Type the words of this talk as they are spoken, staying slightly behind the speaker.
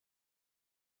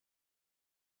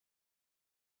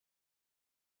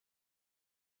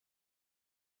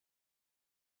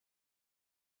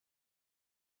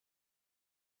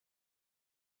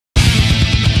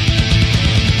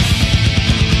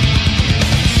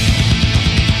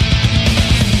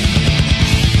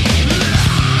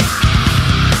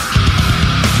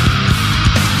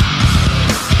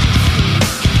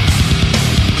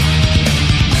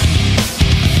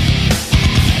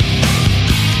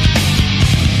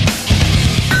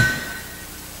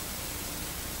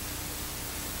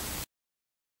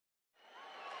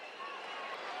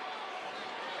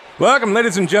Welcome,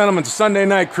 ladies and gentlemen, to Sunday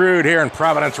Night Crude here in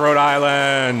Providence, Rhode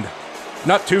Island.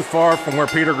 Not too far from where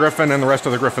Peter Griffin and the rest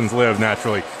of the Griffins live,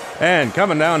 naturally. And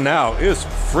coming down now is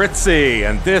Fritzy,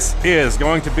 and this is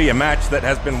going to be a match that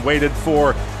has been waited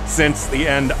for since the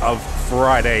end of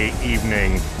Friday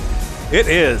evening. It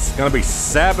is going to be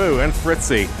Sabu and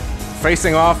Fritzy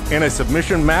facing off in a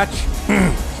submission match.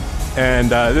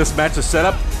 And this match is set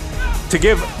up to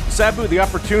give Sabu the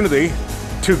opportunity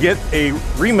to get a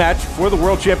rematch for the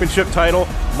World Championship title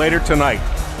later tonight.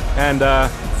 And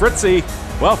Fritzy,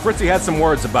 well, Fritzy had some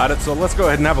words about it, so let's go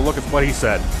ahead and have a look at what he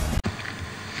said.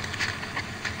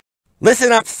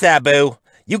 Listen up, Sabu.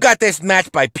 You got this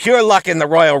match by pure luck in the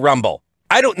Royal Rumble.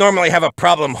 I don't normally have a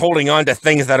problem holding on to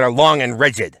things that are long and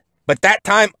rigid, but that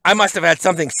time I must have had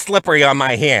something slippery on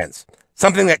my hands.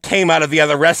 Something that came out of the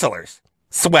other wrestlers.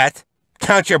 Sweat.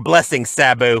 Count your blessings,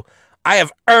 Sabu. I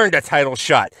have earned a title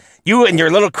shot. You and your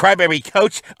little crybaby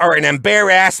coach are an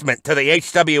embarrassment to the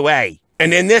HWA.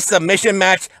 And in this submission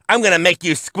match, I'm gonna make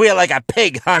you squeal like a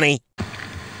pig, honey.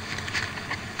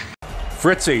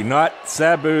 Fritzy, not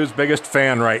Sabu's biggest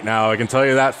fan right now, I can tell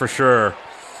you that for sure.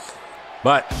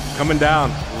 But coming down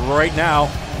right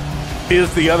now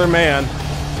is the other man.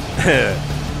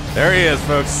 There he is,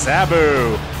 folks,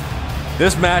 Sabu.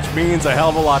 This match means a hell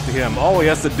of a lot to him. All he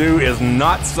has to do is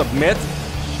not submit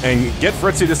and get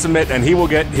Fritzy to submit, and he will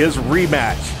get his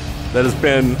rematch that has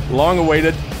been long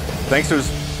awaited, thanks to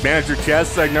his manager,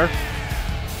 Chaz Segner.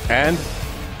 And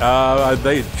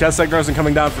Chaz Segner isn't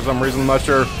coming down for some reason. I'm not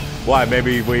sure why.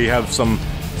 Maybe we have some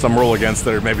rule against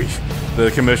it, or maybe the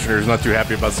commissioner is not too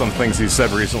happy about some things he's said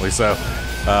recently, so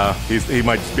he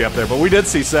might just be up there. But we did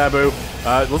see Sabu.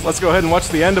 Let's go ahead and watch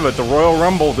the end of it. The Royal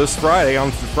Rumble this Friday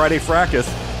on Friday Fracas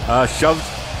shoved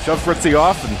Fritzy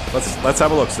off, and let's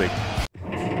have a look-see.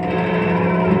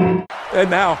 And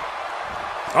now,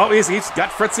 he's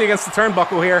got Fritzy against the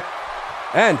turnbuckle here,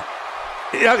 and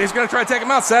he's going to try to take him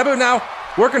out. Sabu now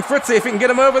working Fritzy if he can get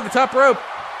him over the top rope.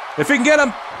 If he can get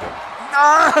him.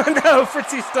 Oh, no,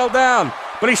 Fritzy's still down,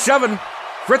 but he's shoving.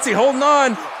 Fritzy holding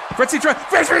on. Fritzy's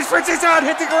on,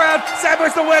 hit the ground.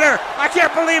 Sabu's the winner. I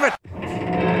can't believe it.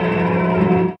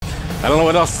 I don't know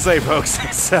what else to say, folks.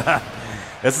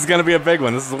 This is going to be a big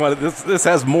one. This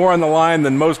has more on the line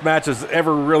than most matches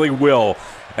ever really will.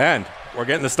 And we're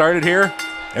getting it started here.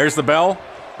 There's the bell.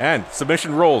 And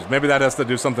submission rolls. Maybe that has to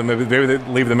do something. Maybe they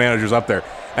leave the managers up there.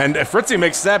 And Fritzy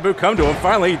makes Sabu come to him.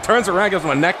 Finally, he turns around, gives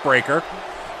him a neck breaker.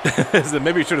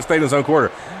 Maybe he should have stayed in his own quarter.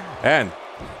 And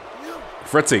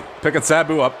Fritzy picking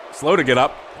Sabu up, slow to get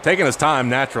up, taking his time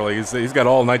naturally. He's got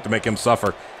all night to make him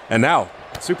suffer. And now,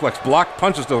 suplex block,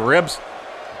 punches to the ribs.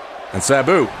 And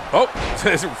Sabu,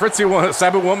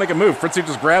 Sabu won't make a move. Fritzy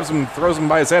just grabs him and throws him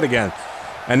by his head again.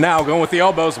 And now going with the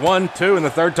elbows, 1, 2, and the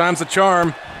third time's the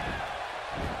charm.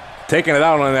 Taking it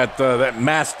out on that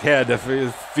masked head. If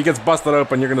he gets busted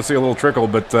open, you're going to see a little trickle,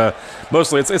 but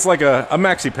mostly it's like a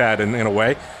maxi pad in a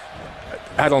way.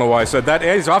 I don't know why I said that.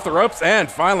 And he's off the ropes, and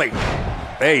finally,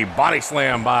 a body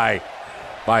slam by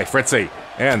Fritzy.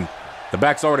 And the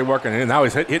back's already working, and now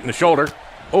he's hitting the shoulder.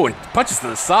 Oh, and punches to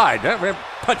the side.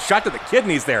 Punch shot to the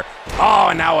kidneys there. Oh,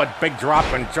 and now a big drop,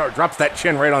 and drops that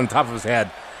chin right on top of his head.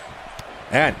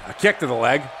 And a kick to the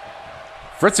leg.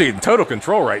 Fritzy in total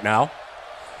control right now.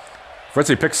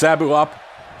 Fritzy picks Sabu up.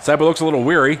 Sabu looks a little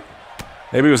weary.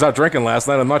 Maybe he was out drinking last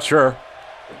night, I'm not sure.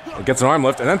 He gets an arm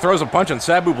lift and then throws a punch, and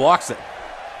Sabu blocks it.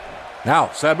 Now,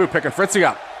 Sabu picking Fritzy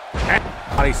up. And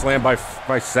body slam by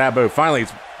Sabu. Finally,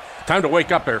 it's time to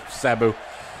wake up there, Sabu.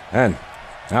 And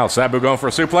now Sabu going for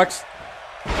a suplex.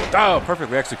 Oh,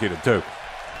 perfectly executed, too.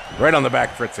 Right on the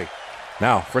back, Fritzy.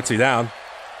 Now, Fritzy down.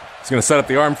 He's going to set up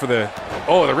the arm for the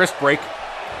wrist break.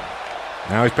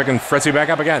 Now he's picking Fritzy back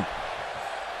up again.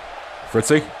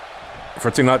 Fritzy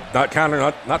not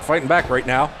countering, not fighting back right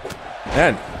now.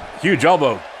 And huge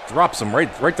elbow drops him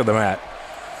right to the mat.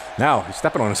 Now he's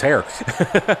stepping on his hair.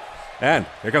 And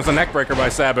here comes the neck breaker by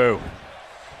Sabu.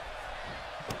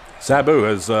 Sabu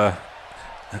is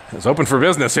open for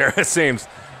business here, it seems.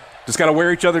 Just got to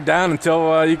wear each other down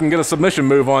until you can get a submission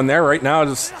move on there. Right now,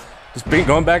 just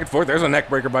going back and forth. There's a neck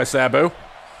breaker by Sabu.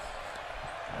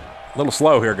 A little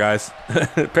slow here, guys.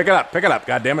 Pick it up,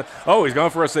 goddammit. Oh, he's going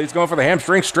for the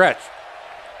hamstring stretch.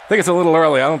 I think it's a little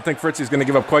early. I don't think Fritzy's going to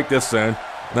give up quite this soon.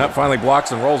 That finally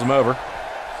blocks and rolls him over.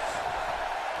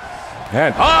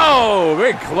 And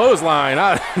big clothesline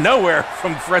out of nowhere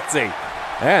from Fritzy.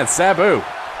 And Sabu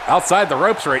outside the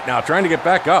ropes right now, trying to get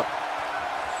back up.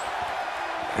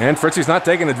 And Fritzy's not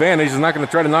taking advantage. He's not going to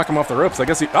try to knock him off the ropes. I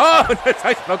guess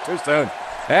I spoke too soon.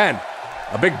 And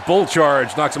a big bull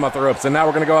charge knocks him off the ropes. And now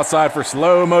we're going to go outside for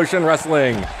slow motion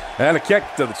wrestling. And a kick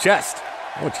to the chest.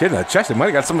 Oh, it's hitting the chest. He might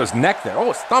have got some of his neck there.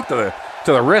 Oh, stomp to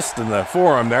the wrist and the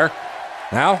forearm there.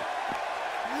 Now,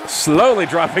 slowly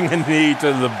dropping a knee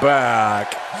to the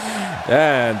back.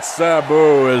 And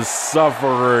Sabu is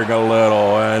suffering a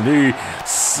little. And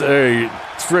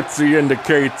Fritzy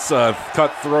indicates a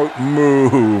cutthroat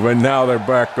move. And now they're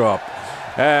back up.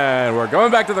 And we're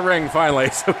going back to the ring finally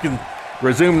so we can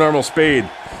resume normal speed.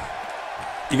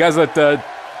 You guys at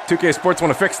 2K Sports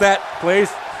want to fix that,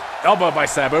 please? Elbow by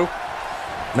Sabu.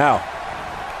 Now,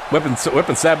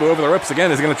 whipping Sabu over the ropes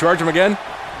again. Is he going to charge him again?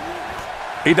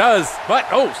 He does, but,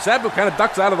 oh, Sabu kind of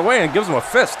ducks out of the way and gives him a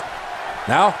fist.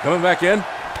 Now, coming back in.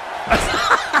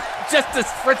 Just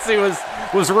as Fritzy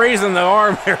was raising the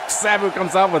arm here, Sabu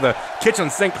comes out with a kitchen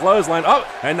sink clothesline. Oh,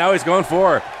 and now he's going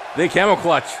for the camel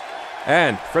clutch.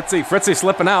 And Fritzy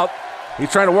slipping out.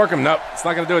 He's trying to work him. Nope, it's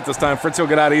not going to do it this time. Fritzy will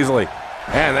get out easily.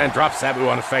 And then drops Sabu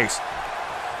on his face.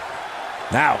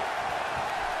 Now,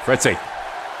 Fritzy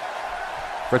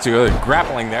really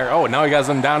grappling there. Oh, now he has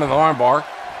him down in the armbar.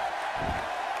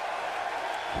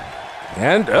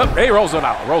 And he rolls it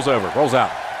out, rolls over, rolls out.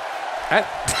 And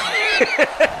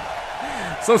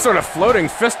some sort of floating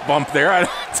fist bump there. I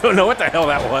don't know what the hell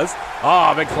that was.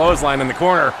 Oh, big clothesline in the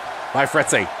corner by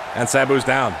Fritzy. And Sabu's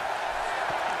down.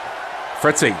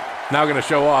 Fritzy now going to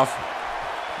show off.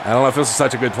 I don't know if this is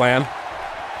such a good plan.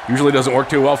 Usually doesn't work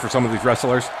too well for some of these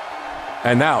wrestlers.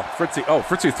 And now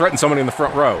Fritzy threatened somebody in the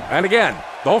front row. And again,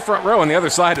 the whole front row on the other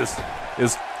side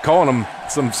is calling him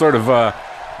some sort of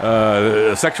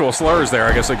sexual slurs there,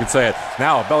 I guess I could say it.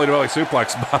 Now, belly-to-belly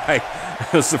suplex by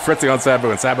Fritzy on Sabu,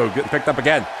 and Sabu getting picked up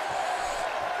again.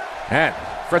 And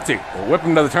Fritzy will whip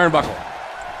him to the turnbuckle.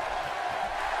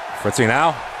 Fritzy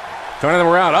now turning them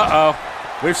around. Uh-oh.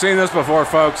 We've seen this before,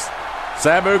 folks.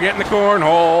 Sabu getting the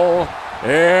cornhole.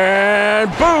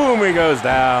 And boom, he goes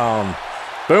down.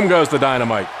 Boom goes the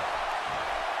dynamite.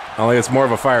 Only it's more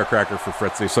of a firecracker for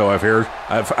Fritzy, so I've heard.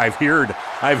 Oh.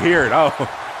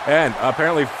 And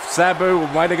apparently Sabu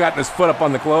might have gotten his foot up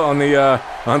on the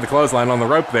clothesline on the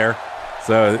rope there,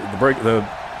 so the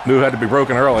move had to be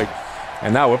broken early.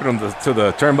 And now whipping him to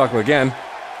the turnbuckle again.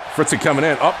 Fritzy coming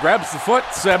in. Oh, grabs the foot.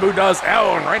 Sabu does.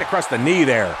 Oh, and right across the knee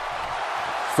there.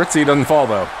 Fritzy doesn't fall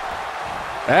though.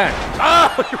 And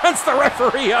he runs the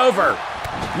referee over.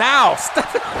 Now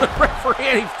stepping on the referee,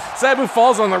 and Sabu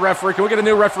falls on the referee. Can we get a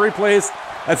new referee, please?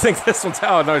 I think this one's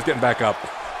out. No, he's getting back up.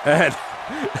 And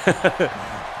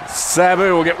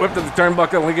Sabu will get whipped to the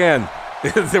turnbuckle again.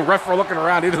 The referee looking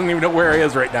around. He doesn't even know where he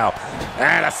is right now.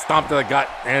 And a stomp to the gut,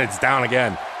 and it's down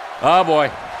again. Oh,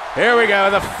 boy. Here we go,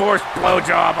 the forced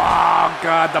blowjob. Oh,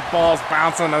 God, the ball's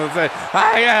bouncing.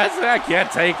 I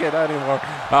can't take it anymore.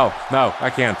 Oh, no, I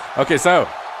can. Okay, so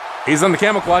he's on the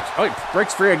camel clutch. Oh, he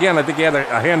breaks free again. I think he had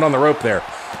a hand on the rope there.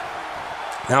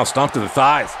 Now stomp to the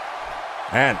thighs.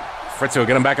 And Fritzy will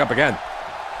get him back up again.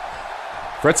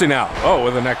 Fritzy now. Oh,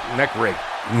 with a neck rape.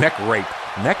 Neck rape.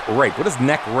 What is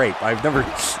neck rape? I've never...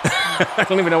 I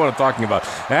don't even know what I'm talking about.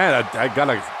 And I got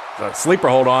a sleeper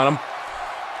hold on him.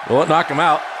 Will it knock him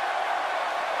out?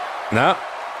 No.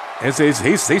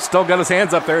 He's still got his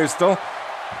hands up there. He's still...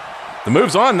 The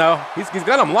move's on, though. He's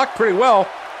got him locked pretty well.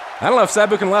 I don't know if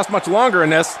Sabu can last much longer in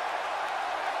this.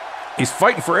 He's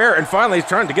fighting for air, and finally he's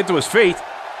trying to get to his feet.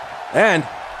 And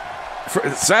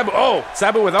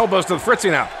Sabu with elbows to the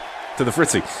Fritzy now. To the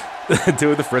Fritzy.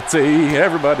 Do the Fritzy.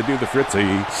 Everybody do the Fritzy.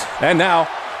 And now...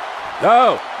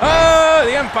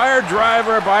 the Empire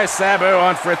Driver by Sabu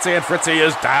on Fritzy, and Fritzy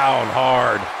is down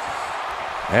hard.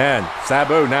 And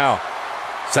Sabu now.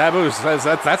 Sabu says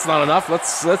that's not enough.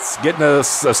 Let's get in a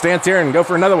stance here and go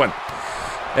for another one.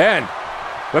 And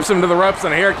whips him to the ropes,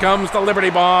 and here comes the Liberty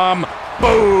Bomb.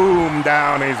 Boom!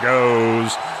 Down he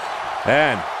goes.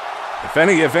 And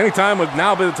if any time would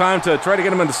now be the time to try to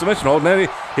get him into submission hold, and then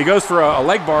he goes for a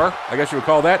leg bar, I guess you would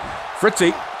call that.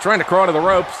 Fritzy trying to crawl to the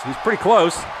ropes. He's pretty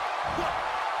close.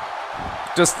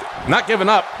 Just not giving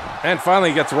up. And finally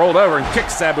he gets rolled over and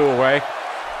kicks Sabu away.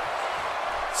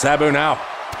 Sabu now.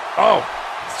 Oh,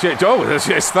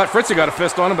 thought Fritzy got a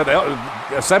fist on him, but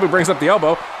Sabu brings up the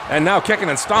elbow. And now kicking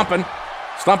and stomping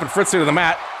Fritzy to the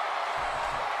mat.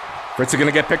 Fritzy going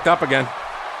to get picked up again.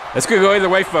 This could go either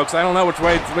way, folks. I don't know which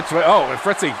way. Oh, and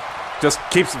Fritzy just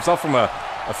keeps himself from a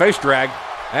face drag.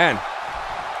 And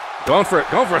going for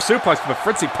a suplex, but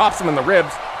Fritzy pops him in the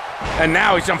ribs. And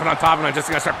now he's jumping on top of him and just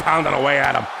going to start pounding away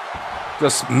at him.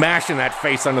 Just smashing that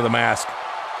face under the mask.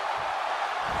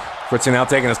 Fritzy now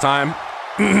taking his time.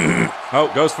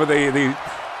 Goes for the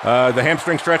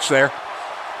hamstring stretch there.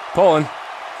 Pulling.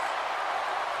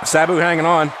 Sabu hanging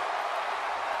on.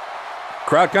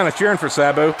 Crowd kind of cheering for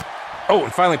Sabu. Oh,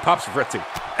 and finally pops Fritzy.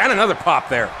 And another pop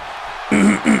there.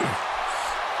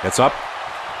 Gets up.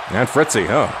 And Fritzy,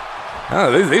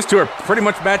 these two are pretty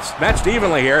much matched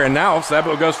evenly here, and now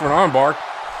Sabu goes for an armbar.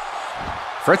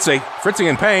 Fritzy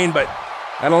in pain, but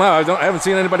I don't know. I haven't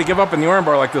seen anybody give up in the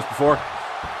armbar like this before.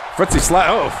 Fritzy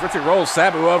rolls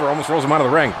Sabu over, almost rolls him out of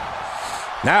the ring.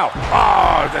 Now,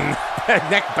 the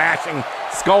neck bashing,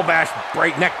 skull bash,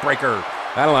 neck breaker.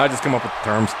 I don't know, I just come up with the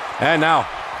terms. And now,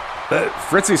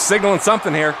 Fritzy's signaling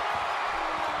something here.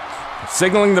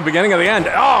 Signaling the beginning of the end.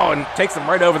 And takes him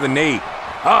right over the knee.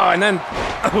 And then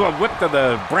a whip to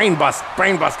the brain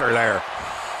buster there.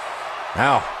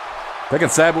 Now, picking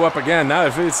Sabu up again. Now,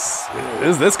 if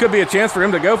this could be a chance for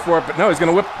him to go for it, but no, he's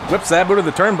going to whip Sabu to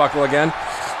the turnbuckle again.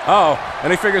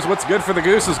 And he figures what's good for the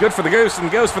goose is good for the goose,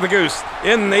 and goes for the goose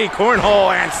in the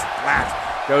cornhole, and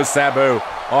splat goes Sabu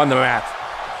on the mat.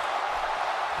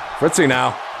 Fritzy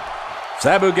now.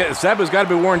 Sabu's got to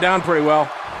be worn down pretty well,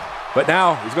 but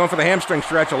now he's going for the hamstring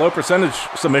stretch, a low percentage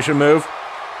submission move.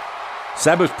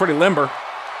 Sabu's pretty limber.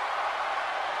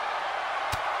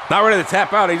 Not ready to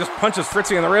tap out. He just punches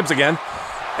Fritzy in the ribs again,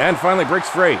 and finally breaks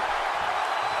free.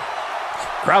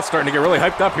 Crowd's starting to get really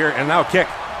hyped up here, and now a kick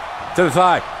to the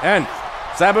thigh, and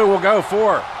Sabu will go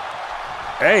for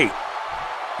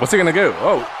what's he gonna do?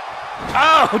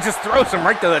 Just throws him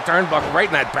right to the turnbuckle, right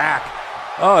in that back.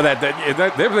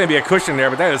 There's gonna be a cushion there,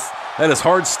 but that is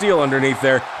hard steel underneath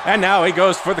there. And now he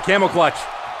goes for the camel clutch.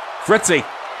 Fritzy,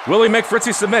 will he make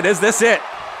Fritzy submit? Is this it?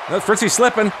 Fritzy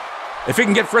slipping. If he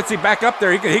can get Fritzy back up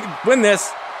there, he can win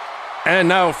this. And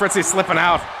no, Fritzy's slipping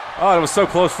out. Oh, it was so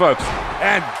close, folks.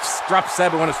 And drops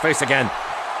Sabu on his face again.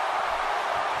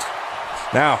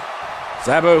 Now,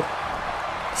 Sabu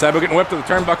getting whipped to the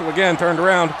turnbuckle again, turned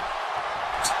around,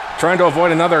 trying to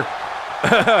avoid another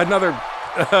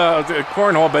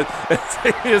cornhole, but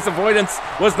his avoidance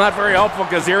was not very helpful,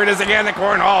 because here it is again, the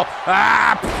cornhole.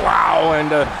 Wow, and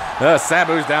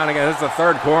Sabu's down again. This is the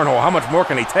third cornhole. How much more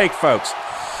can he take, folks?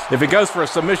 If he goes for a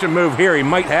submission move here, he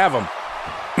might have him.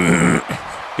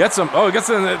 Gets him. He gets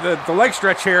in the leg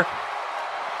stretch here.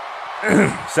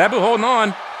 Sabu holding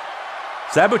on.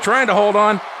 Sabu trying to hold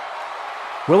on.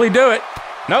 Will he do it?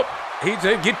 Nope. He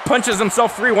punches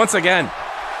himself free once again.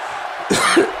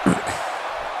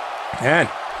 And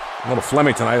a little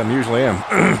phlegmy tonight, I usually am.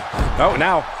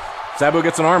 Now Sabu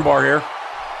gets an armbar here.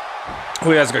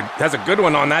 He has a good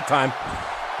one on that time.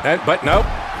 But nope.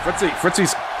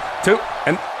 Fritzy's two.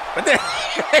 But then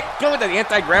go with the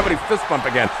anti-gravity fist bump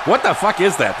again. What the fuck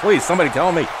is that? Please, somebody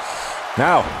tell me.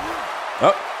 Now,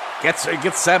 gets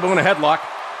Sabu in a headlock.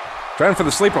 Trying for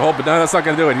the sleeper hold, but no, that's not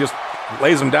going to do it. He just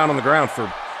lays him down on the ground for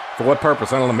what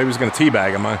purpose? I don't know. Maybe he's going to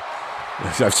teabag him.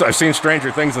 I've seen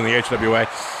stranger things in the HWA.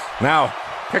 Now,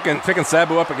 picking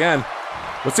Sabu up again.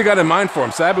 What's he got in mind for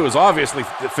him? Sabu is obviously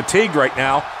fatigued right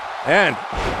now. And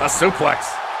a suplex.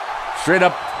 Straight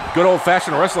up, good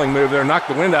old-fashioned wrestling move there. Knocked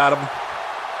the wind out of him.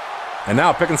 And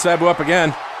now picking Sabu up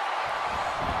again.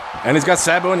 And he's got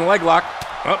Sabu in the leg lock.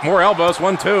 More elbows.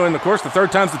 1, 2. And, of course, the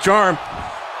third time's the charm.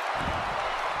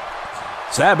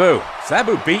 Sabu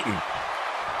beaten.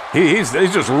 He's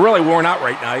just really worn out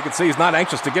right now. You can see he's not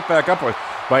anxious to get back up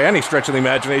by any stretch of the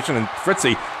imagination. And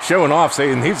Fritzy showing off,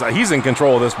 saying he's in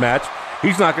control of this match.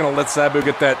 He's not going to let Sabu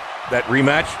get that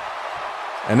rematch.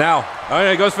 And now,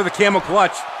 he goes for the camel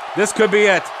clutch. This could be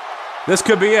it. He's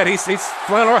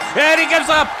flying around. And he gives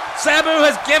up. Sabu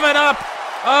has given up.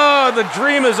 Oh, the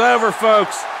dream is over,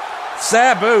 folks.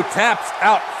 Sabu taps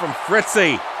out from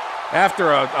Fritzy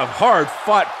after a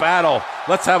hard-fought battle.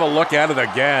 Let's have a look at it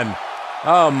again.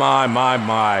 Oh,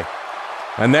 my.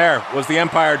 And there was the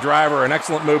Empire Driver, an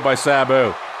excellent move by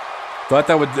Sabu. Thought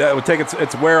that would take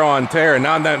its wear on tear, and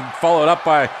then followed up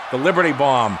by the Liberty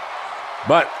Bomb.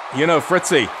 But,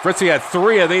 Fritzy had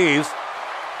 3 of these.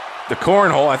 The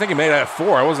cornhole, I think he may have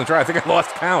 4. I wasn't sure. I think I lost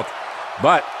count.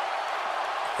 But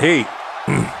he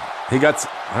got,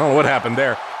 I don't know what happened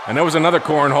there. And there was another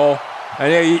cornhole.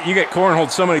 And you get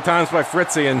cornholed so many times by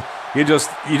Fritzy, and you just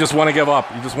want to give up.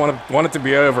 You just want it to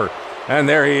be over. And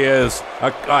there he is.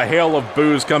 A hail of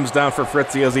boos comes down for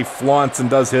Fritzy as he flaunts and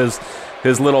does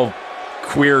his little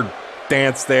queer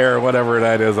dance there, whatever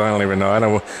that is. I don't even know. I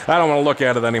don't want to look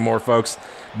at it anymore, folks.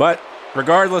 But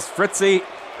regardless, Fritzy,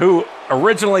 who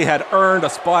originally had earned a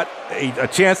spot, a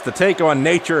chance to take on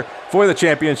Nature for the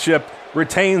championship,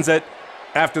 retains it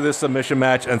after this submission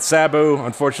match, and Sabu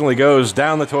unfortunately goes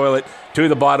down the toilet to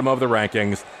the bottom of the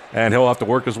rankings, and he'll have to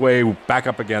work his way back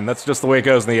up again. That's just the way it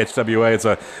goes in the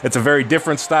HWA. It's a very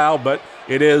different style, but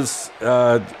it is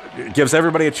it gives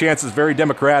everybody a chance. It's very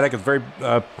democratic. It's very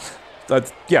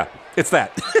yeah, it's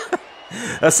that.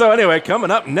 So anyway,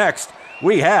 coming up next,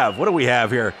 we have, what do we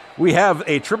have here? We have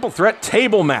a triple threat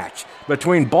table match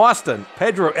between Boston,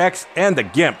 Pedro X, and the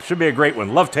Gimp. Should be a great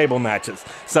one. Love table matches.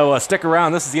 So stick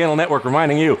around. This is the Anal Network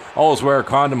reminding you, always wear a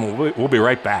condom. We'll be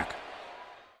right back.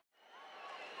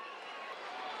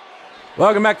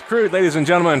 Welcome back to Crude, ladies and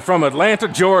gentlemen, from Atlanta,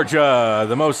 Georgia,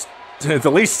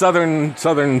 the least southern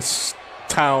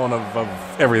town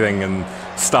of everything and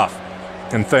stuff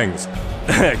and things.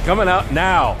 Coming out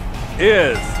now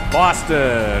is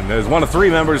Boston. There's one of 3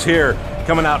 members here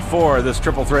coming out for this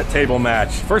triple threat table match.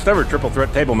 First ever triple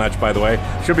threat table match, by the way.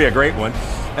 Should be a great one.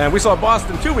 And we saw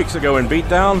Boston 2 weeks ago in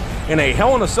Beatdown in a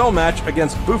Hell in a Cell match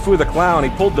against Bufu the Clown. He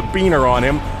pulled the beaner on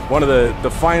him, one of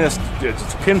the finest,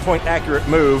 pinpoint accurate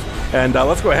move. And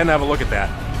let's go ahead and have a look at that.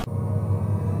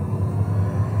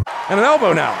 And an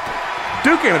elbow now.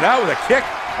 Duking it out with a kick.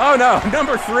 Oh no,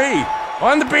 number 3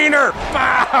 on the beaner.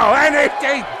 Bow! And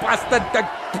he busted the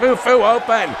Bufu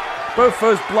open.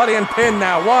 Bufu's bloody and pinned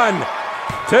now. 1,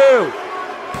 2,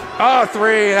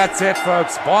 3. That's it,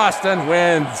 folks. Boston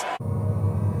wins.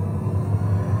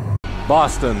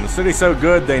 Boston, the city's so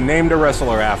good they named a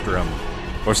wrestler after him,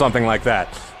 or something like that.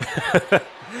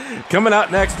 Coming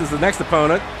out next is the next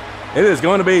opponent. It is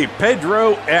going to be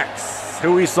Pedro X,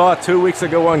 who we saw 2 weeks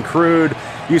ago on Crude.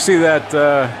 You see that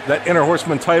that Inner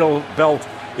Horseman title belt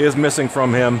is missing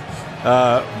from him,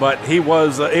 but he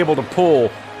was able to pull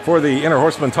for the Inner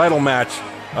Horseman title match.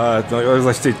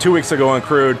 Let's see, 2 weeks ago on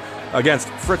Crude against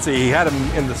Fritzy. He had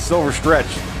him in the silver stretch.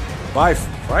 By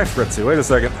Fritzy. Wait a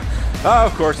second. Oh,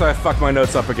 of course, I fucked my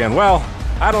notes up again. Well,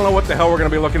 I don't know what the hell we're going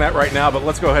to be looking at right now, but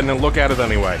let's go ahead and look at it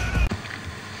anyway.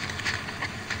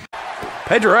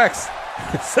 Pedro X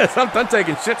says, I'm done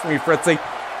taking shit from you, Fritzy.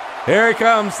 Here he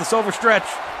comes, the silver stretch.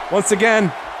 Once again,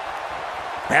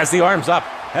 has the arms up,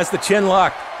 has the chin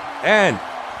locked, and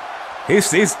he's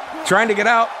trying to get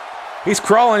out. He's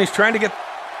crawling, he's trying to get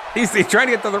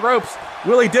to the ropes.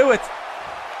 Will he do it?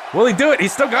 Will he do it?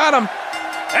 He's still got him.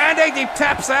 And he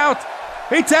taps out.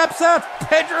 He taps out.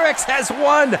 Pedro X has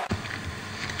won.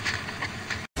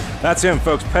 That's him,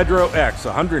 folks. Pedro X,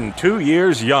 102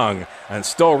 years young and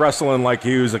still wrestling like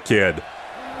he was a kid.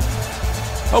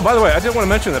 Oh, by the way, I did want to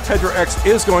mention that Pedro X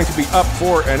is going to be up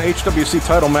for an HWC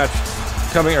title match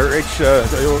coming, or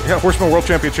Horseman World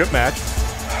Championship match.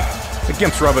 The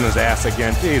Gimp's rubbing his ass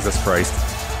again. Jesus Christ.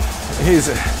 He's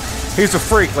a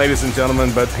freak, ladies and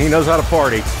gentlemen, but he knows how to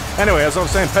party. Anyway, as I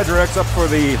was saying, Pedro X up for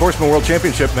the Horseman World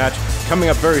Championship match coming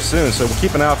up very soon, so we'll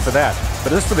keep an eye out for that.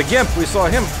 But as for the Gimp, we saw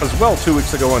him as well 2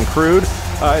 weeks ago on Crude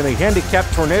in a handicap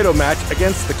tornado match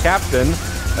against the captain,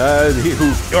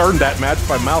 who earned that match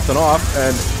by mouthing off,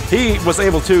 and he was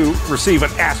able to receive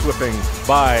an ass whipping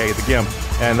by the Gimp,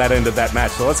 and that ended that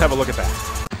match. So let's have a look at that.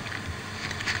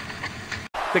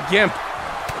 The Gimp.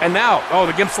 And now,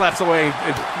 the Gimp slaps away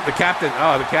the captain.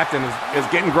 Oh, the captain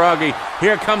is getting groggy.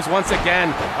 Here it comes once again.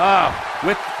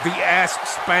 With the ass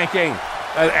spanking.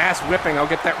 Ass whipping. I'll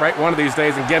get that right one of these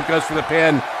days. And Gimp goes for the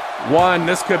pin. 1.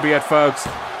 This could be it, folks.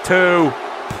 2,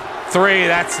 3.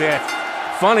 That's it.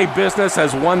 Funny Business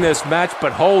has won this match,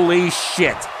 but holy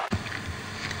shit.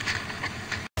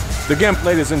 The Gimp,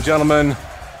 ladies and gentlemen,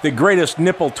 the greatest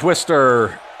nipple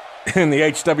twister in the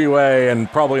HWA and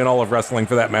probably in all of wrestling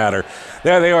for that matter.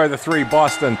 There they are, the 3,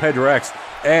 Boston, Pedro X,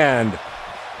 and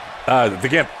the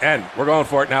Gimp. And we're going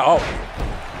for it now.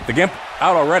 Oh, the Gimp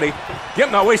out already.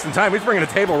 Gimp not wasting time. He's bringing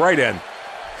the table right in.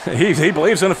 He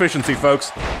believes in efficiency,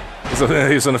 folks.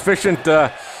 He's an efficient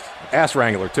ass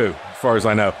wrangler, too, as far as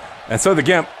I know. And so the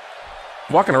Gimp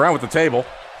walking around with the table,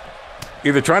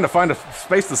 either trying to find a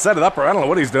space to set it up or I don't know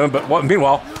what he's doing. But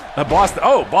meanwhile,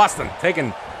 Boston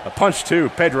taking a punch to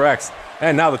Pedro X.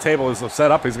 And now the table is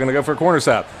set up. He's going to go for a corner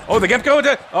sap. Oh, the Gimp going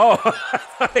to... Oh,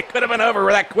 it could have been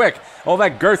over that quick. All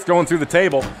that girth going through the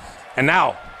table. And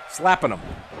now, slapping him.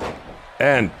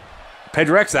 And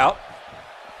Pedro X out.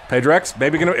 Pedro X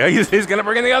maybe going to... He's going to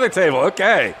bring in the other table.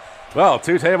 Okay. Well,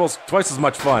 2 tables, twice as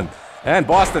much fun. And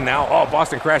Boston now. Oh,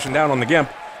 Boston crashing down on the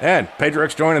Gimp. And Pedro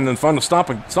X joining in the fun of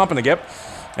stomping the Gimp.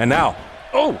 And now,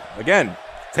 again,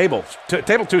 table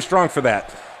too strong for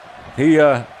that.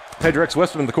 Pedro X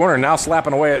whispering in the corner and now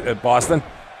slapping away at Boston.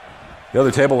 The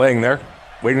other table laying there,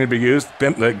 waiting to be used.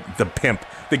 The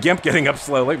Gimp getting up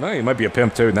slowly. Well, he might be a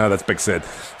pimp too. No, that's Big Sid.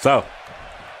 So,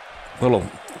 little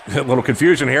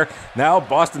confusion here. Now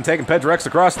Boston taking Pedro X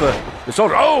across the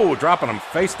shoulder. Oh, dropping him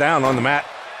face down on the mat.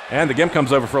 And the Gimp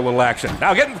comes over for a little action.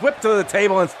 Now getting whipped to the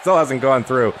table and still hasn't gone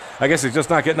through. I guess he's just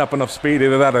not getting up enough speed.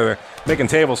 Either that or they're making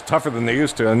tables tougher than they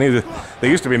used to. And they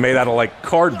used to be made out of like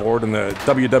cardboard in the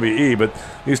WWE, but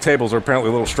these tables are apparently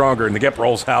a little stronger. And the Gimp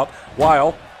rolls out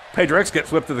while Pedro X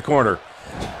gets whipped to the corner.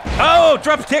 Oh,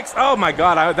 drop kicks. Oh my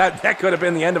God, that could have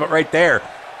been the end of it right there.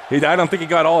 I don't think he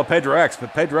got all of Pedro X,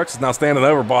 but Pedro X is now standing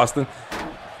over Boston.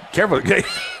 Careful, he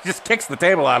just kicks the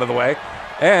table out of the way.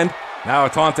 And now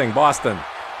taunting Boston.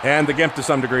 And the Gimp to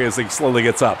some degree as he slowly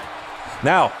gets up.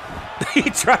 Now, he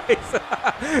tries,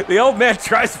 the old man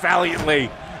tries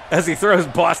valiantly as he throws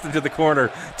Boston to the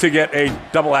corner to get a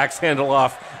double axe handle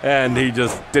off, and he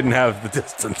just didn't have the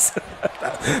distance.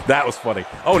 That was funny.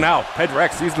 Oh, now, Pedro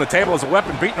X using the table as a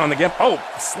weapon, beating on the Gimp. Oh,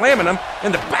 slamming him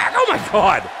in the back. Oh, my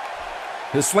God.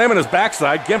 He's slamming his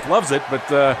backside. Gimp loves it, but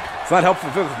it's not helpful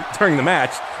during the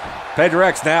match. Pedro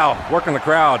X now working the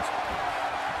crowd.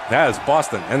 That is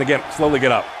Boston, and the Gimp slowly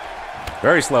get up.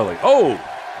 Very slowly. Oh,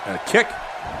 and a kick.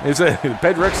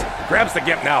 Pedro X grabs the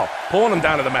Gimp now, pulling him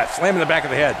down to the mat, slamming the back of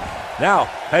the head. Now,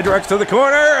 Pedro X to the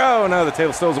corner. Oh, no, the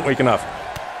table still isn't weak enough.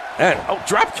 And, oh,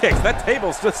 drop kicks. That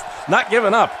table's just not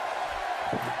giving up.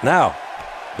 Now,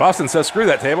 Boston says, screw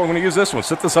that table. I'm going to use this one.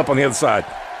 Sit this up on the other side.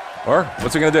 Or,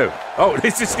 what's he going to do? Oh,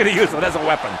 he's just going to use it as a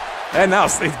weapon. And now,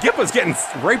 Gimp was getting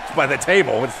raped by the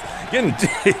table. It's getting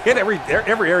hit every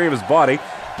area of his body.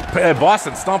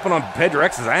 Boston stomping on Pedro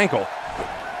X's ankle.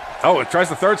 Oh, it tries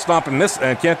the third stomp and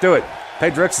can't do it.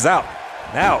 Pedro X is out.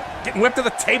 Now, getting whipped to the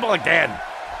table again.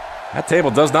 That table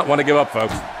does not want to give up,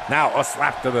 folks. Now, a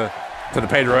slap to the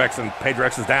Pedro X, and Pedro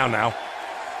X is down now.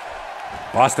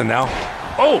 Boston now.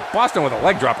 Oh, Boston with a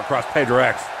leg drop across Pedro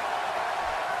X.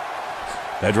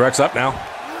 Pedro X up now.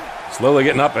 Slowly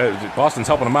getting up. Boston's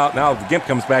helping him out. Now the Gimp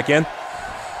comes back in.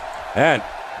 And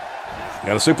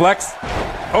got a suplex.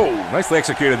 Oh, nicely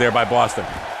executed there by Boston.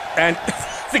 And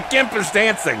the Gimp is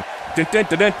dancing. Gimp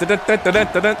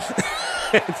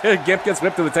gets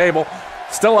whipped to the table.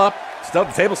 Still up. The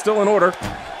table's still in order.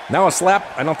 Now a slap.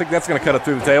 I don't think that's going to cut it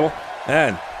through the table.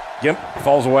 And Gimp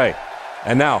falls away.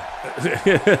 And now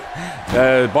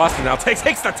Boston now takes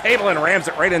the table and rams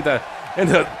it right into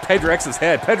Pedro X's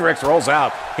head. Pedro X rolls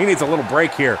out. He needs a little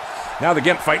break here. Now the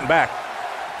Gimp fighting back.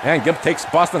 And Gimp takes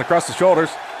Boston across the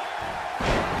shoulders.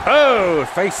 Oh,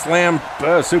 face slam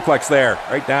suplex there.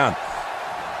 Right down.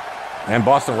 And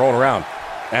Boston rolling around.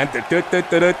 And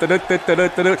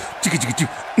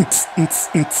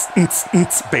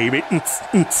baby.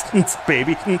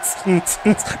 Baby.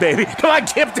 Baby. Come on,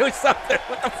 Gimp, do something.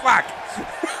 What the fuck?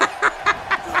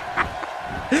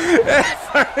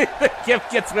 Finally, the Gimp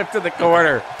gets whipped to the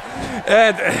corner.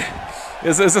 And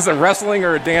is this a wrestling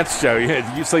or a dance show?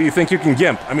 So you think you can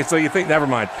Gimp? I mean, so you think, never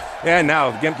mind. And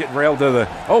now the Gimp getting railed to the...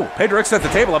 Oh, Pedro X set the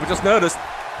table up. I just noticed.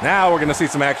 Now we're going to see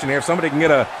some action here. If somebody can get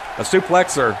a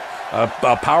suplex or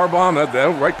a power bomb,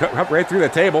 right through the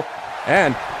table.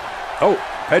 And, oh,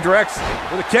 Pedro X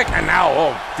with a kick. And now,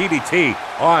 oh, DDT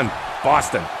on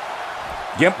Boston.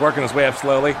 Gimp working his way up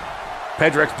slowly.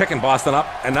 Pedro X picking Boston up.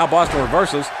 And now Boston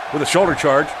reverses with a shoulder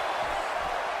charge.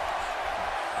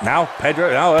 Now,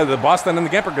 the Boston and the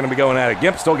Gimp are going to be going at it.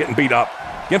 Gimp's still getting beat up.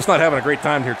 Gimp's not having a great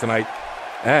time here tonight.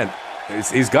 And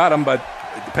he's got him, but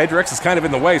Pedro X is kind of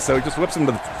in the way, so he just whips him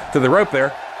to the rope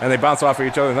there, and they bounce off of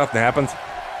each other. Nothing happens.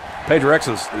 Pedro X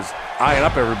is eyeing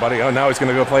up everybody. Oh, now he's going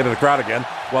to go play to the crowd again,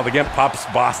 while the Gimp pops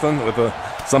Boston with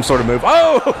some sort of move.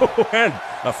 Oh, and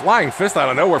a flying fist out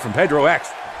of nowhere from Pedro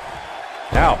X.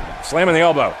 Now, slamming the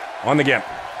elbow on the Gimp.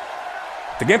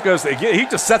 The Gimp goes, he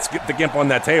just sets the Gimp on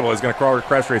that table. He's going to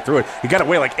crash right through it. He got to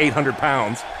weigh like 800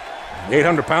 pounds.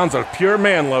 800 pounds of pure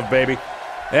man love, baby.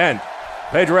 And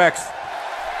Pedro X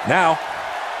now.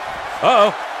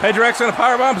 Pedro X in a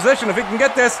powerbomb position. If he can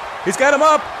get this, he's got him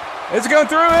up. It's going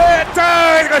through it.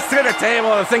 Oh, he goes through the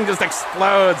table. The thing just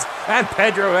explodes. And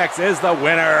Pedro X is the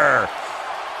winner.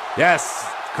 Yes,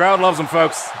 the crowd loves him,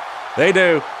 folks. They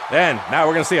do. And now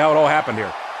we're going to see how it all happened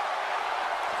here.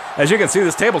 As you can see,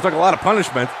 this table took a lot of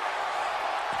punishment.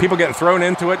 People getting thrown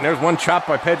into it, and there's one chop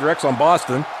by Pedro X on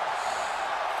Boston.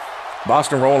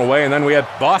 Boston rolling away, and then we had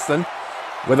Boston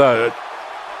with another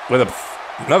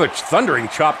thundering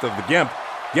chop to the Gimp.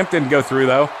 Gimp didn't go through,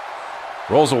 though.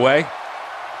 Rolls away.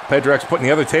 Pedro X putting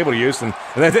the other table to use, and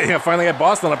then finally had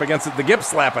Boston up against the Gimp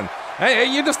slapping.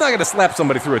 Hey, you're just not going to slap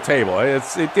somebody through a table.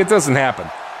 It doesn't happen.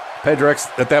 Pedro X,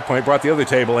 at that point, brought the other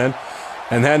table in,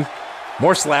 and then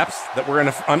more slaps that were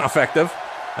ineffective.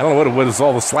 I don't know what was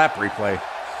all the slap replay.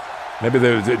 Maybe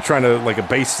they're trying to, like, a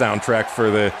bass soundtrack for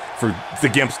the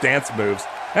Gimp's dance moves.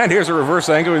 And here's a reverse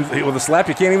angle with a slap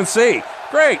you can't even see.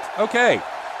 Great. Okay.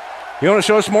 You want to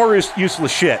show us more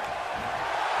useless shit?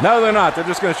 No, they're not. They're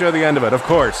just going to show the end of it, of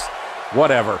course.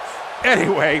 Whatever.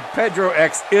 Anyway, Pedro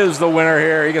X is the winner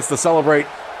here. He gets to celebrate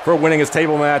for winning his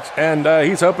table match, and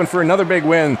he's hoping for another big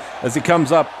win as he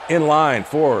comes up in line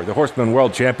for the Horseman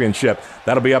World Championship.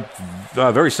 That'll be up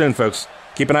very soon, folks.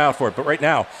 Keep an eye out for it. But right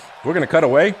now, we're going to cut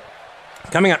away.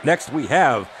 Coming up next, we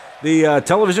have the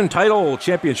television title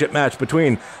championship match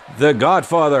between the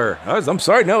Godfather. I'm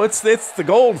sorry, no, it's the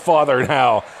Goldfather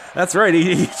now. That's right,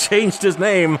 he changed his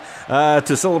name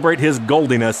to celebrate his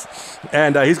goldiness.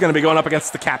 And he's going to be going up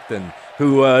against the Captain,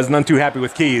 who is none too happy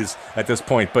with Keys at this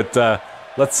point. But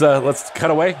let's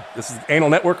cut away. This is Anal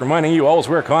Network reminding you always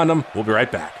wear a condom. We'll be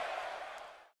right back.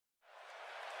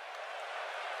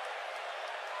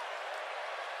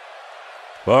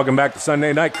 Welcome back to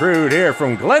Sunday Night Crude here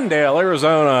from Glendale,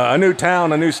 Arizona. A new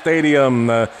town, a new stadium.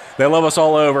 They love us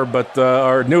all over, but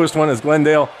our newest one is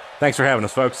Glendale. Thanks for having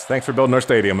us, folks. Thanks for building our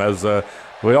stadium. As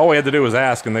all we had to do was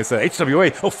ask, and they said,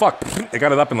 HWA, oh fuck, they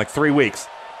got it up in like 3 weeks.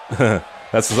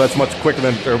 That's much quicker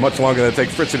than, or much longer than it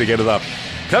takes Fritzy to get it up.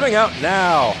 Coming out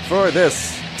now for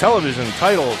this television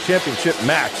title championship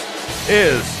match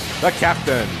is the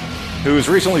Captain, who's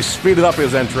recently speeded up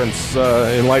his entrance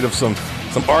in light of some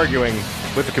arguing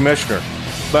with the commissioner,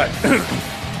 but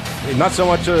not so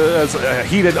much as a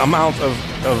heated amount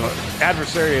of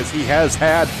adversary as he has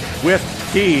had with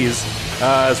Keys,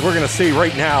 as we're going to see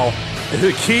right now.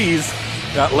 The Keys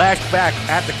lashed back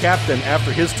at the Captain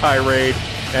after his tirade,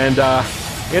 and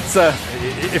it's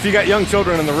if you got young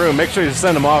children in the room, make sure you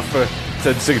send them off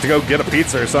to go get a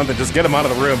pizza or something. Just get them out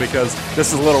of the room, because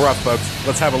this is a little rough, folks.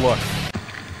 Let's have a look.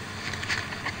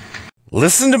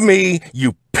 Listen to me,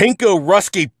 you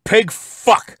pinko-rusky pig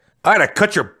fuck. I'd have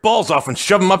cut your balls off and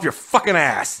shove them up your fucking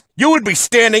ass. You would be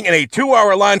standing in a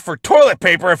 2-hour line for toilet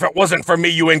paper if it wasn't for me,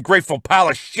 you ungrateful pile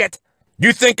of shit.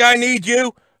 You think I need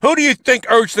you? Who do you think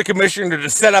urged the commissioner to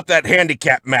set up that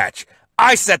handicap match?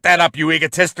 I set that up, you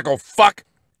egotistical fuck.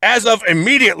 As of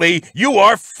immediately, you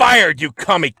are fired, you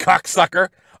commie cocksucker.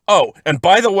 Oh, and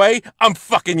by the way, I'm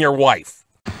fucking your wife.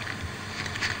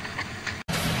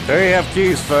 There you have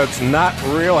Keys, folks. Not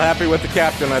real happy with the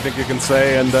Captain, I think you can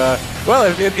say. And, well,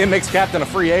 it makes Captain a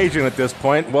free agent at this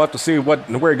point. We'll have to see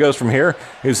where he goes from here.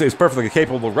 He's perfectly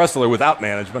capable wrestler without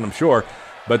management, I'm sure.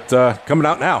 But coming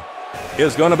out now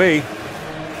is going to be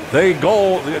the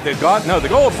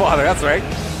Goldfather. That's right.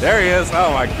 There he is.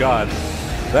 Oh, my God.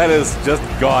 That is just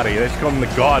gaudy. They should call him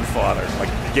the Godfather, like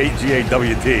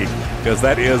G-A-W-D, because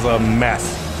that is a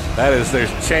mess.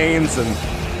 There's chains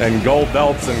and gold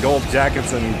belts and gold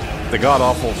jackets and the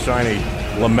god-awful shiny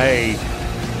lame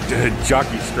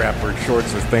jockey strap or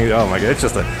shorts or thing. Oh my God, it's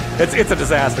a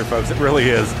disaster, folks. It really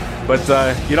is. But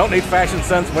you don't need fashion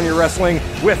sense when you're wrestling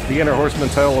with the Inner Horseman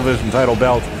television title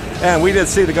belt. And we did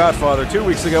see the Godfather 2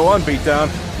 weeks ago on Beatdown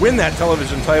win that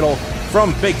television title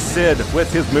from Big Sid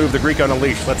with his move, the Greek on a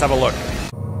Leash. Let's have a look.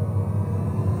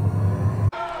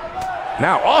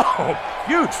 Now, oh,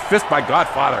 huge fist by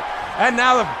Godfather. And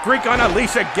now the Greek on a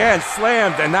Leash again,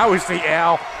 slammed, and now we see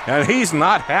Al, and he's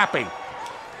not happy.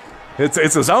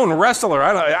 It's his own wrestler.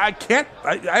 I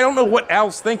don't know what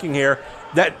Al's thinking here,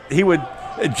 that he would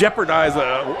jeopardize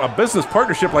a business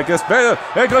partnership like this. There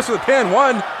it goes to the pin.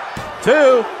 1,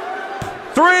 2,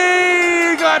 3.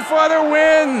 Godfather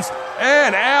wins,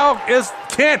 and Al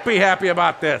can't be happy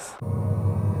about this.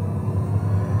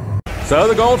 So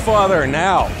the Goldfather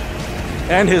now.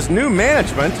 And his new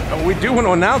management, we do want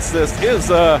to announce this, is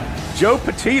Joe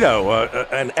Petito,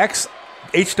 an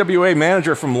ex-HWA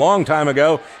manager from long time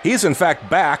ago. He's in fact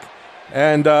back,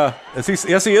 and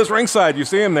yes, he is ringside. You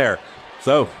see him there.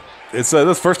 So it's this is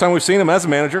the first time we've seen him as a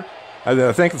manager.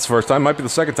 I think it's the first time, might be the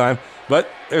second time. But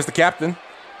there's the Captain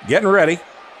getting ready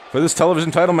for this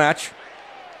television title match.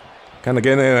 Kind of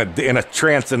getting in a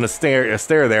trance, in a stare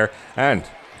there, and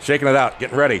shaking it out,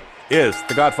 getting ready, is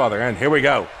the Godfather. And here we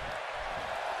go.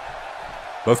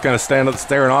 Both kind of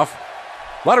staring off.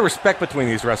 A lot of respect between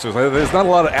these wrestlers. There's not a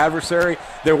lot of adversary.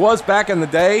 There was back in the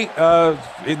day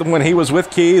when he was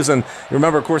with Keys, and you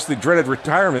remember, of course, the dreaded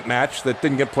retirement match that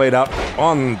didn't get played out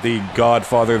on the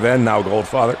Godfather then, now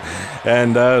Goldfather.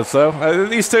 And so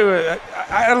these two,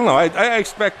 I don't know. I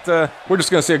expect we're just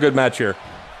going to see a good match here.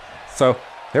 So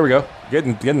here we go,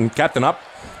 getting Captain up,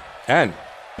 and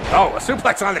oh, a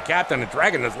suplex on the Captain and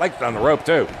dragging his legs down the rope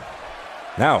too.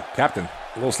 Now Captain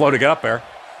a little slow to get up there.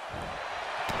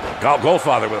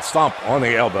 Goldfather with a stomp on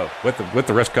the elbow with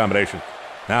the wrist combination.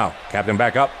 Now Captain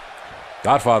back up.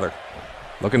 Godfather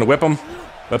looking to whip him,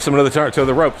 whips him to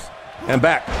the ropes and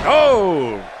back.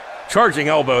 Oh, charging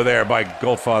elbow there by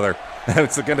Goldfather.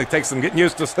 It's going to take some getting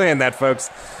used to saying that, folks.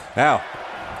 Now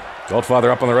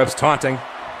Goldfather up on the ropes, taunting.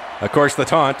 Of course, the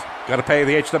taunt. Got to pay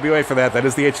the HWA for that. That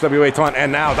is the HWA taunt.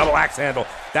 And now double axe handle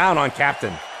down on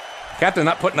Captain. Captain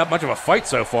not putting up much of a fight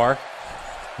so far.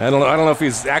 I don't know if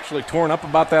he's actually torn up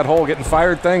about that whole getting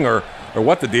fired thing or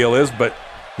what the deal is, but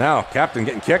now Captain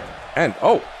getting kicked, and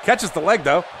oh, catches the leg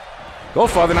though.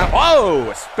 Goldfather now, oh,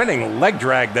 a spinning leg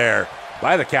drag there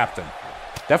by the Captain.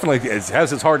 definitely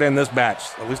has his heart in this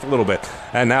match, at least a little bit.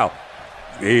 And now,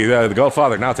 the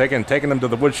Goldfather now taking him to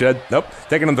the woodshed. Nope,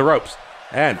 taking him to the ropes.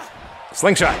 And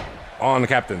slingshot on the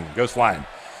Captain. Goes flying.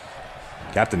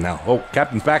 Captain now. Oh,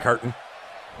 Captain's back hurting.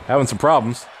 Having some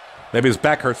problems. Maybe his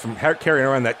back hurts from carrying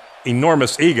around that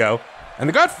enormous ego. And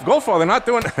the Goldfather not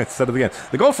doing, I said it again,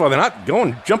 the Goldfather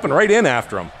not jumping right in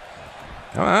after him.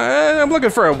 I'm looking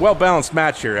for a well-balanced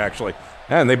match here, actually.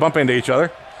 And they bump into each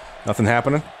other. Nothing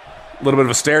happening. A little bit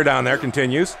of a stare down there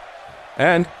continues.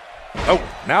 And,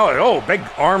 big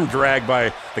arm drag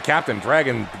by the Captain,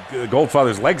 dragging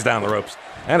Goldfather's legs down the ropes.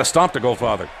 And a stomp to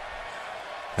Goldfather.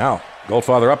 Now,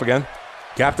 Goldfather up again.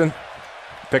 Captain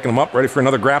picking him up, ready for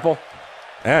another grapple.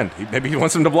 And maybe he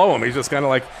wants him to blow him. He's just kind of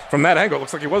like, from that angle, it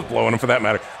looks like he was blowing him for that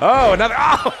matter. Oh, another,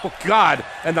 oh, God.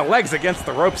 And the legs against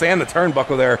the ropes and the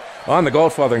turnbuckle there on the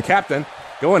Goldfather. And Captain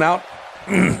going out.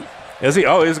 Is he?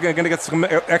 Oh, he's going to get some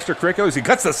extracurriculars. He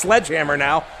cuts the sledgehammer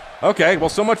now. Okay, well,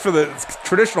 so much for the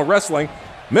traditional wrestling.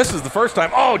 Misses the first time.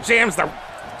 Oh, jams the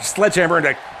sledgehammer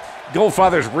into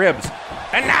Goldfather's ribs.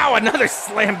 And now another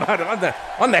slam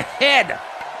on the head.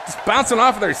 Just bouncing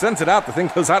off of there. He sends it out. The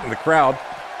thing goes out in the crowd.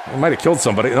 It might have killed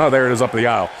somebody. Oh, there it is up the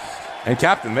aisle. And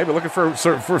Captain maybe looking for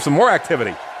some more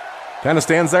activity. Kind of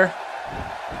stands there.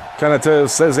 Kind of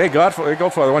says, hey, Goldfather,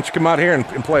 why don't you come out here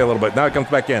and play a little bit. Now he comes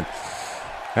back in.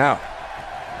 Now,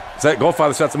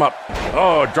 Goldfather sets him up.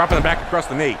 Oh, dropping him back across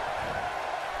the knee.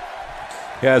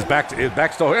 Yeah, his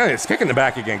back still, it's kicking the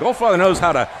back again. Goldfather knows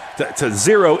how to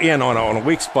zero in on a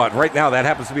weak spot. Right now, that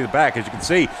happens to be the back, as you can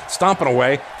see. Stomping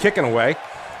away, kicking away.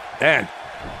 And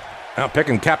now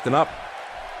picking Captain up.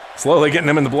 Slowly getting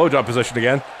him in the blowjob position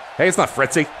again. Hey, it's not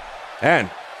Fritzy. And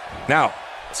now,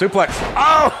 suplex.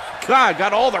 Oh, God,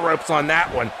 got all the ropes on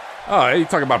that one. Oh, you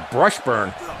talk about brush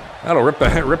burn. That'll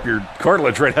rip your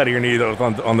cartilage right out of your knee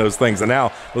on those things. And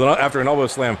now, after an elbow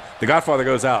slam, the Godfather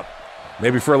goes out.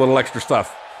 Maybe for a little extra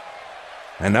stuff.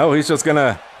 And no, he's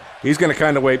gonna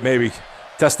kind of wait, maybe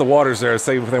test the waters there,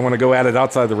 see if they want to go at it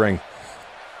outside the ring.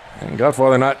 And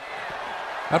Godfather not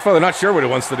sure what he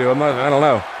wants to do. I don't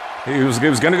know. He was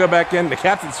going to go back in. The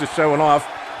Captain's just showing off.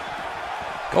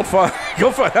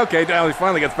 Goldfather, okay, now he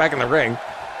finally gets back in the ring.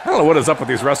 I don't know what is up with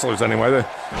these wrestlers anyway.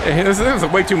 There's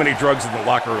way too many drugs in the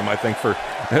locker room, I think,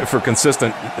 for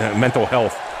consistent mental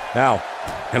health. Now,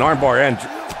 an armbar and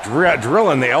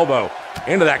drilling the elbow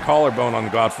into that collarbone on the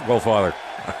Goldfather.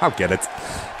 I'll get it.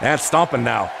 And stomping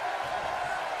now.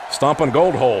 Stomping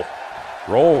gold hole.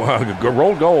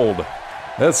 Roll gold.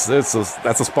 That's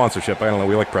a sponsorship. I don't know.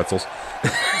 We like pretzels.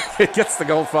 It gets the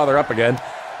Goldfather up again.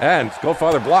 And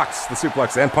Goldfather blocks the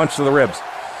suplex and punch to the ribs.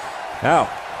 Now,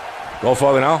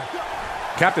 Goldfather now.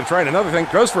 Captain trying another thing.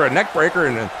 Goes for a neck breaker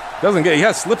and doesn't get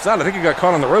it. Slips out. I think he got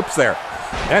caught on the ropes there.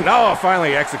 And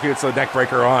finally executes the neck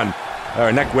breaker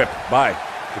neck whip by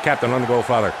the Captain on the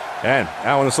Goldfather. And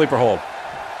now in the sleeper hold.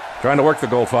 Trying to work the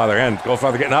Goldfather. And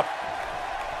Goldfather getting up.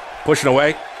 Pushing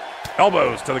away.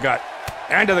 Elbows to the gut.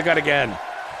 And to the gut again.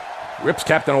 Rips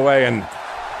Captain away and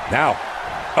now.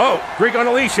 Oh, Greek on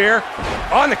a leash here.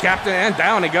 On the Captain and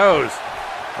down he goes.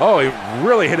 Oh, he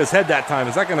really hit his head that time.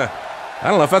 Is that going to... I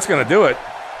don't know if that's going to do it.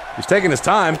 He's taking his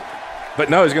time. But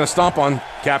no, he's going to stomp on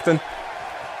Captain.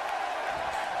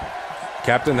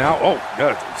 Captain now. Oh,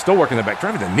 God, still working the back.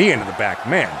 Driving the knee into the back.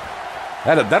 Man,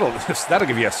 that'll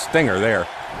give you a stinger there.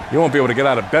 You won't be able to get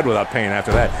out of bed without pain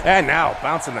after that. And now,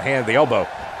 bouncing the elbow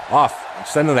off.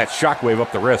 Sending that shockwave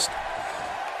up the wrist.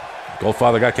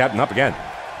 Goldfather got Captain up again.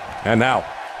 And now,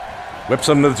 whips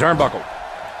him to the turnbuckle.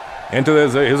 Into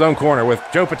his own corner with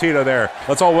Joe Petito there.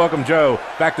 Let's all welcome Joe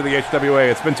back to the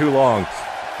HWA. It's been too long.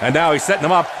 And now he's setting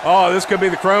him up. Oh, this could be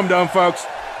the Chrome Dome, folks.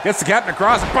 Gets the Captain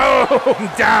across. Boom!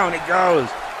 Down he goes.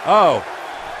 Oh,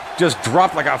 just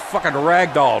dropped like a fucking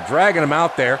rag doll, dragging him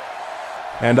out there.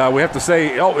 And we have to say,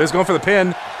 he's going for the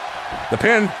pin. The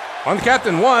pin on the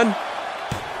Captain. 1,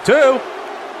 2,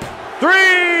 3!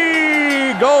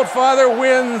 Goldfather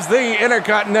wins the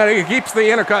Intercontinental. He keeps the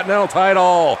Intercontinental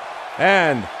title.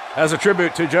 And as a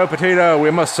tribute to Joe Petito,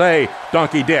 we must say,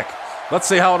 Donkey Dick. Let's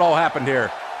see how it all happened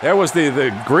here. There was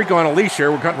the Greek on a leash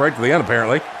here. We're cutting right to the end,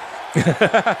 apparently.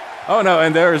 Oh, no,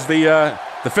 and there's the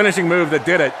finishing move that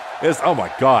did it. Oh,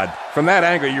 my God. From that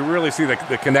angle, you really see the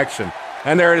connection.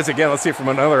 And there it is again. Let's see it from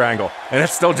another angle. And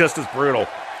it's still just as brutal.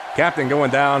 Captain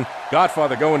going down.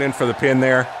 Godfather going in for the pin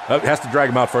there. Has to drag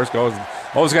him out first.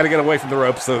 Always got to get away from the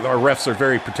ropes. Our refs are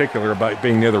very particular about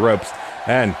being near the ropes.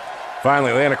 And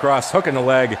finally, laying across, hooking the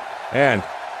leg. And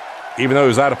even though he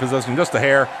was out of position, just a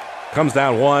hair, comes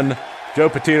down 1. Joe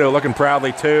Petito looking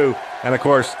proudly 2. And, of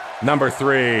course, number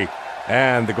 3.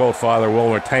 And the Goldfather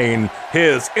will retain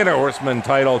his Inner Horseman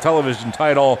title, television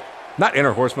title, not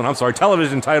Inner Horseman, I'm sorry,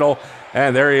 television title.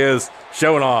 And there he is,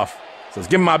 showing off. Says,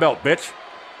 give him my belt, bitch.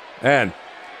 And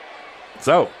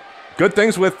so, good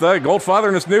things with Goldfather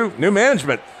and his new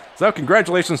management. So,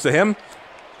 congratulations to him.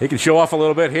 He can show off a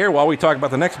little bit here while we talk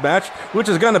about the next match, which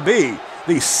is going to be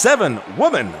the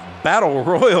 7-woman battle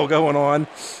royal going on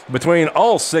between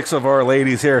all 6 of our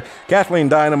ladies here. Kathleen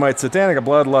Dynamite, Satanica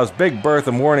Bloodlust, Big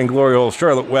Bertha, Morning Glory Hole,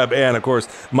 Charlotte Webb, and, of course,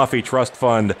 Muffy Trust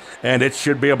Fund. And it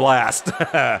should be a blast.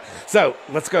 So,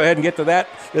 let's go ahead and get to that.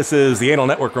 This is the Anal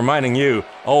Network reminding you,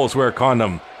 always wear a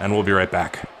condom, and we'll be right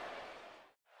back.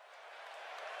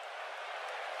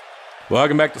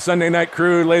 Welcome back to Sunday Night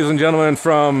Crude, ladies and gentlemen,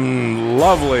 from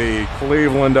lovely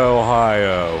Cleveland,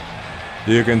 Ohio.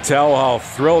 You can tell how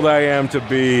thrilled I am to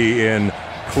be in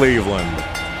Cleveland,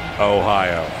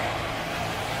 Ohio.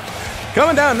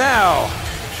 Coming down now,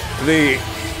 the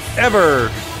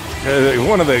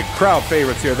one of the crowd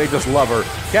favorites here, they just love her,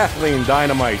 Kathleen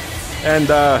Dynamite.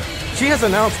 And she has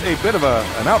announced a bit of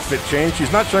an outfit change.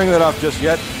 She's not showing that off just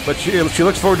yet, but she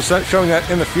looks forward to showing that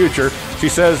in the future. She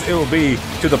says it will be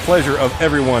to the pleasure of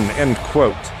everyone, end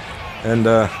quote. And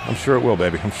I'm sure it will,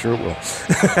 baby. I'm sure it will.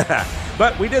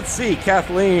 But we did see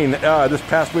Kathleen this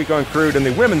past week on Crude in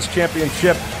the Women's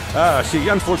Championship. She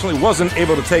unfortunately wasn't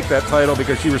able to take that title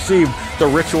because she received the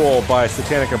ritual by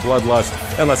Satanica Bloodlust.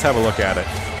 And let's have a look at it.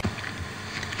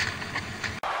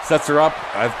 Sets her up.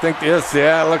 I think this,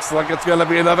 yeah, looks like it's going to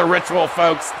be another ritual,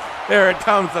 folks. There it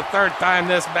comes, the third time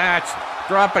this match.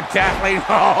 Dropping Kathleen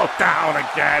all down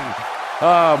again.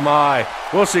 Oh, my.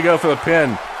 Will she go for the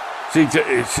pin?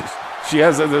 She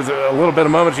has a little bit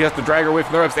of moment. She has to drag her away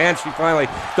from the ropes, and she finally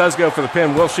does go for the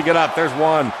pin. Will she get up? There's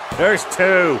 1. There's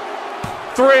 2.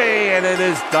 3, and it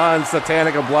is done.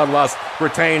 Satanica Bloodlust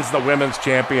retains the Women's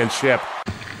Championship.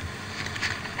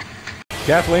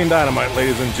 Kathleen Dynamite,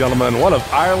 ladies and gentlemen, one of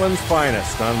Ireland's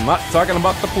finest. I'm not talking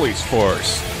about the police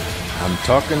force. I'm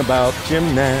talking about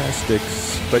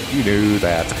gymnastics, but you knew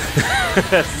that.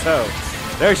 So,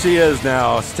 there she is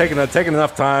now. It's taking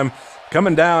enough time.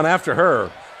 Coming down after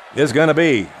her is going to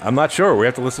be, I'm not sure. We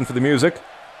have to listen for the music.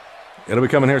 It'll be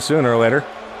coming here sooner or later.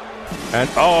 And,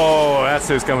 oh, that's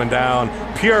who's coming down.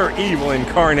 Pure evil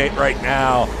incarnate right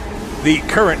now. The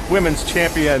current women's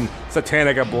champion,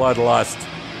 Satanica Bloodlust,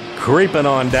 creeping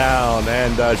on down.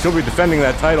 And she'll be defending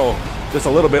that title just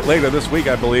a little bit later this week,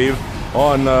 I believe,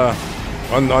 on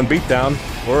Beatdown.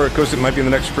 Or, of course, it might be in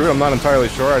the next Crude. I'm not entirely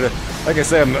sure. Like I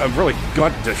say, I'm really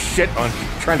going to shit on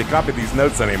trying to copy these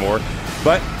notes anymore.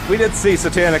 But we did see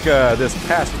Satanica this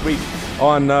past week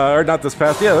on, or not this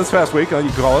past, yeah, this past week, you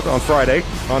call it, on Friday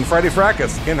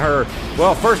Fracas, in her,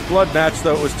 well, first blood match,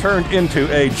 though it was turned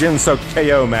into a gin-soaked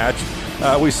KO match.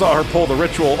 We saw her pull the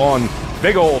ritual on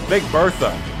Big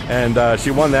Bertha, and she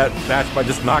won that match by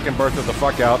just knocking Bertha the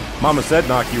fuck out. Mama said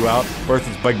knock you out.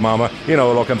 Bertha's Big Mama. You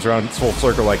know, it all comes around, it's full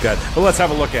circle like that. But let's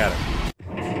have a look at it.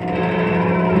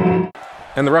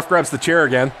 And the ref grabs the chair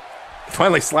again,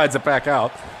 finally slides it back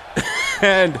out.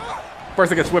 And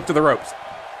Bertha gets whipped to the ropes.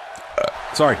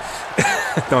 Sorry.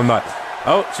 No, I'm not.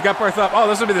 Oh, she got Bertha up. Oh,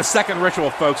 this will be the second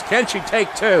ritual, folks. Can she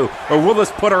take 2, or will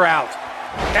this put her out?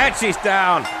 And she's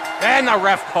down. And the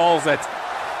ref calls it.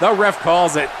 The ref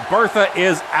calls it. Bertha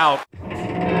is out.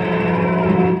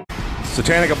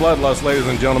 Satanica Bloodlust, ladies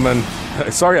and gentlemen.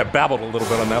 Sorry I babbled a little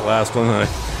bit on that last one.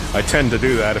 I tend to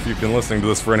do that if you've been listening to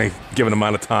this for any given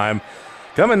amount of time.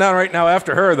 Coming down right now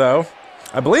after her, though,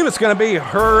 I believe it's going to be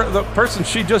her, the person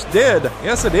she just did.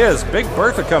 Yes, it is. Big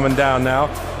Bertha coming down now.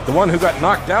 The one who got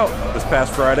knocked out this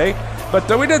past Friday.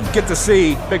 But we did get to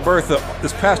see Big Bertha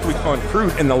this past week on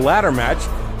Crude in the ladder match.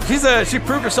 She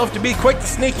proved herself to be quite the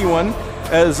sneaky one,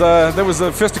 as there was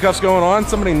fisticuffs going on.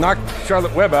 Somebody knocked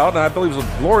Charlotte Webb out, and I believe it was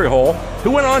a Glory Hole,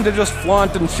 who went on to just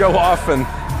flaunt and show off and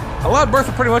allowed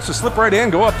Bertha pretty much to slip right in,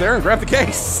 go up there, and grab the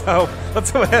case. So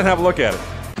let's go ahead and have a look at it.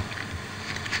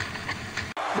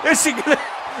 Is she gonna?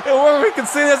 Where we can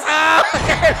see this? Oh,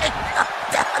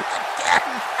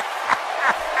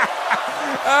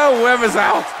 oh, Webb is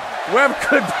out. Webb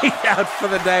could be out for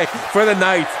the day, for the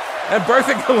night, and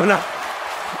Bertha going up.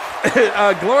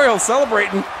 Glory Hole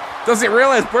celebrating. Doesn't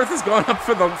realize Bertha's going up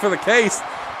for the case.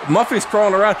 Muffy's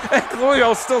crawling around, and Glory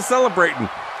Hole's still celebrating.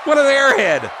 What an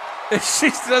airhead!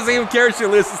 She doesn't even care if she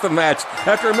loses the match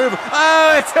after a move.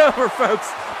 Oh, it's over,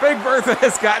 folks. Big Bertha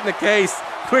has gotten the case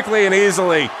quickly and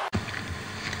easily.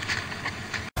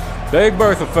 Big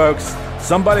Bertha, folks.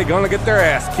 Somebody gonna get their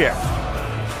ass kicked.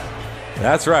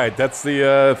 That's right. That's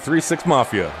the 3-6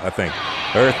 Mafia, I think.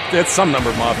 Or it's some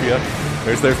number Mafia.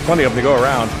 There's plenty of them to go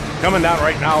around. Coming down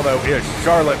right now, though, is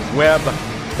Charlotte Webb,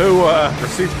 who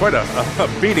received quite a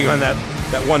beating on that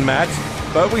one match.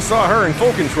 But we saw her in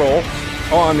full control.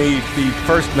 on the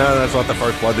first, no, that's not the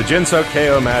first blood, the Jinso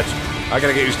KO match. I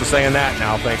gotta get used to saying that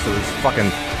now, thanks to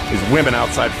these women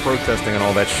outside protesting and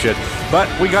all that shit. But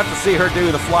we got to see her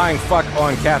do the flying fuck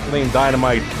on Kathleen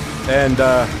Dynamite. And,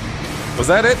 was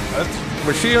that it?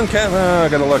 Was she on I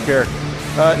gotta look here.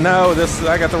 No,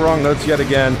 I got the wrong notes yet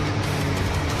again.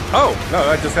 Oh, no,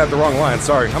 I just had the wrong line,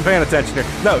 sorry. I'm paying attention here.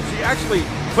 No, she actually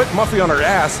put Muffy on her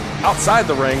ass outside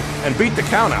the ring and beat the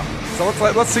count out. So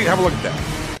let's see, have a look at that.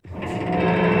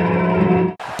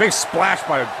 Big splash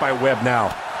by Webb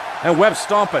now. And Webb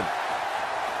stomping.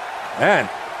 And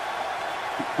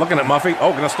looking at Muffy.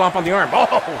 Oh, gonna stomp on the arm. Oh,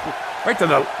 right to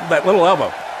that little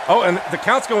elbow. Oh, and the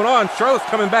count's going on. Charlotte's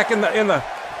coming back in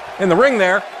the ring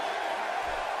there.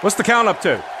 What's the count up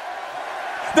to?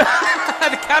 The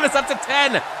count is up to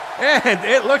 10. And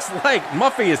it looks like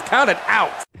Muffy is counted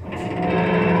out.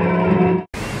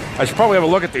 I should probably have a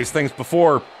look at these things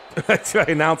before I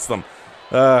announce them.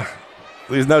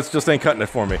 These notes just ain't cutting it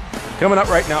for me. Coming up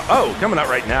right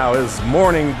now is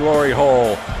Morning Glory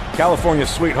Hole, California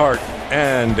Sweetheart,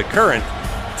 and current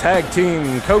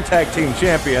co-tag team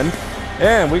champion.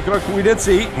 And we did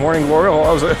see Morning Glory Hole,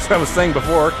 as I was saying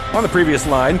before on the previous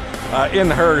line,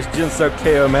 in her Jinso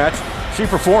KO match. She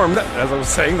performed, as I was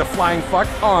saying, the flying fuck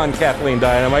on Kathleen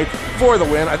Dynamite for the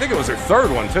win. I think it was her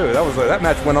third one, too. That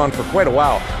match went on for quite a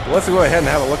while. But let's go ahead and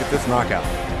have a look at this knockout.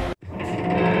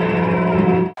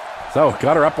 So,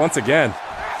 got her up once again.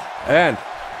 And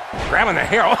grabbing the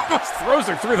hair, almost throws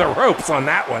her through the ropes on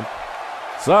that one.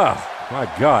 So,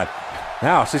 my God.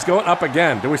 Now, she's going up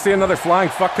again. Do we see another flying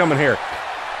fuck coming here?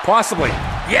 Possibly.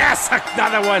 Yes,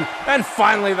 another one. And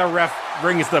finally, the ref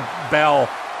rings the bell.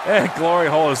 And Glory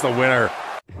Hole is the winner.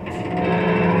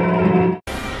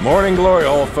 Morning Glory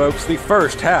Hole, folks. The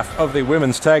first half of the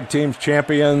Women's Tag Team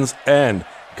Champions. And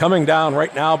coming down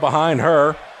right now behind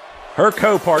her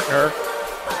co-partner.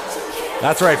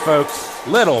 That's right, folks.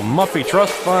 Little Muffy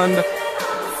Trust Fund,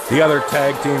 the other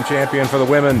tag team champion for the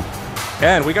women.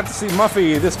 And we got to see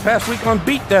Muffy this past week on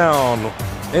Beatdown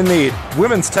in the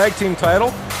women's tag team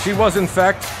title. She was, in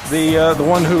fact, the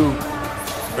one who...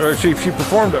 she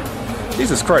performed...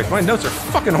 Jesus Christ, my notes are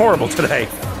fucking horrible today.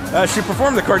 She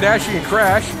performed the Kardashian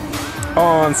Crash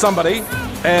on somebody,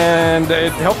 and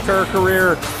it helped her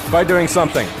career by doing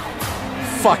something.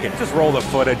 Fuck it, just roll the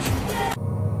footage.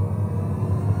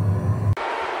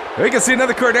 We can see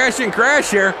another Kardashian Crash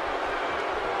here.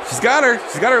 She's got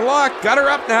her locked, got her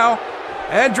up now,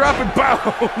 and dropping, boom,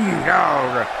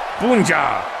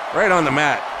 boonja, right on the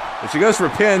mat. If she goes for a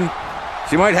pin,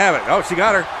 she might have it. Oh, she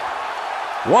got her.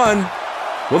 1.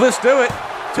 Will this do it?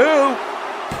 2,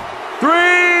 3!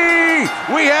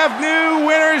 We have new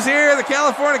winners here. The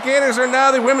Californiators are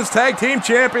now the Women's Tag Team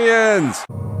Champions.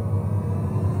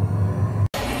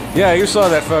 Yeah, you saw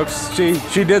that, folks.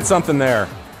 She did something there.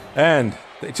 And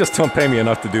they just don't pay me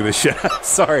enough to do this shit.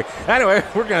 Sorry. Anyway,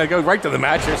 we're going to go right to the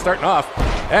match here, starting off.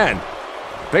 And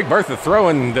Big Bertha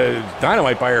throwing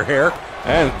Dynamite by her hair.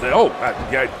 And,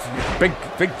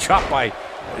 big chop by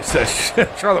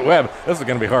Charlotte Webb. This is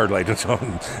going to be hard, ladies and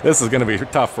gentlemen. This is going to be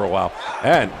tough for a while.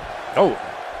 And,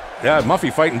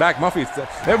 Muffy fighting back. Muffy.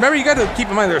 Remember, you got to keep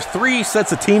in mind there's 3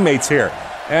 sets of teammates here.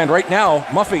 And right now,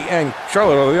 Muffy and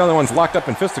Charlotte are the other ones locked up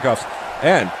in fisticuffs.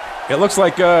 And it looks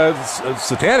like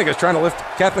Satanic is trying to lift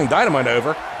Kathleen Dynamite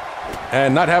over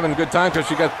and not having a good time because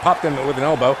she got popped in with an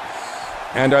elbow.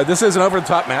 And this is an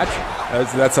over-the-top match.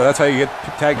 That's how you get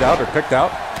tagged out or picked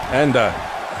out. And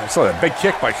I saw that big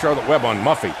kick by Charlotte Webb on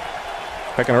Muffy.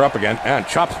 Picking her up again. And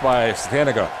chops by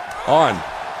Satanica on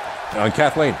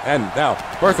Kathleen. And now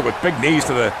Bertha with big knees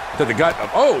to the gut.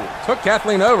 Took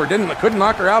Kathleen over. Couldn't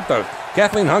knock her out, though.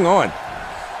 Kathleen hung on.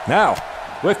 Now,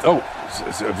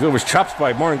 it was chops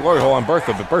by Morning Glory Hole on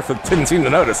Bertha, but Bertha didn't seem to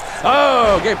notice.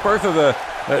 Gave Bertha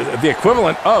the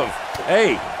equivalent of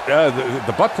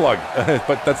the butt plug,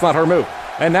 but that's not her move.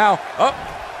 And now,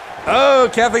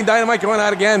 Kathleen Dynamite going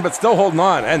out again, but still holding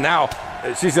on. And now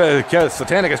she's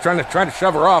Satanic is trying to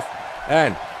shove her off,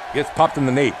 and gets popped in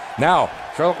the knee. Now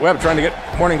Charlotte Webb trying to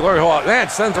get Morning Glory Hole out,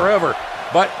 and sends her over,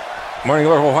 but Morning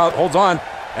Glory Hole holds on.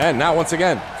 And now once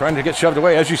again trying to get shoved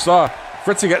away, as you saw.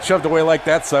 Fritzy got shoved away like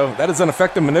that, so that is an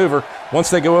effective maneuver. Once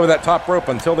they go over that top rope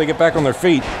until they get back on their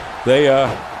feet, they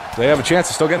have a chance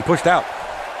of still getting pushed out.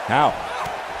 Now,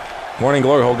 Morning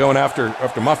Glory Hole going after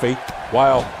Muffy,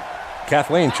 while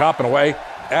Kathleen chopping away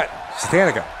at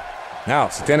Satanica. Now,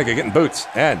 Satanica getting boots,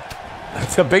 and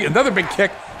that's another big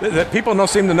kick that people don't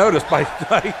seem to notice by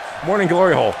Morning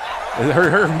Glory Hole.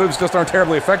 Her moves just aren't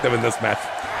terribly effective in this match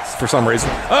for some reason.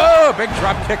 Big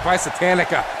drop kick by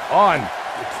Satanica on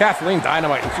Kathleen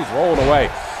Dynamite, and she's rolling away.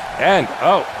 And,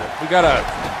 we got a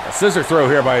A scissor throw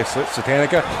here by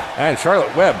Satanica. And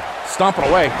Charlotte Webb stomping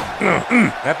away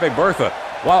at Big Bertha.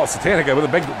 Wow, Satanica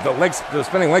with the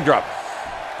spinning leg drop.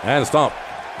 And a stomp.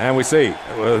 And we see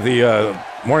the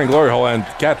Morning Glory Hole and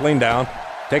Kathleen down,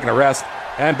 taking a rest.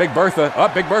 And Big Bertha,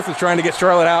 Big Bertha's trying to get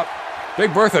Charlotte out.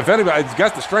 Big Bertha, if anybody's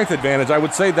got the strength advantage, I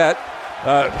would say that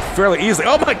fairly easily.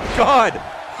 Oh my God!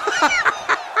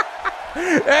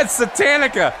 That's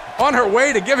Satanica on her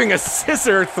way to giving a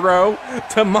scissor throw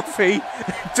to Muffy.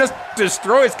 Just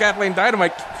destroys Kathleen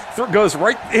Dynamite, goes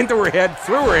right into her head,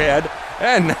 through her head,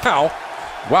 and now,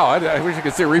 wow, I wish I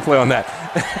could see a replay on that.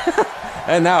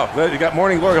 And now, you got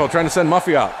Morning Glory Hole trying to send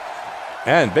Muffy out.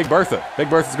 And Big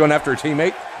Bertha's going after her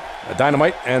teammate,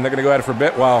 Dynamite, and they're going to go at it for a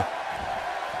bit while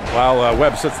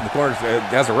Webb sits in the corner,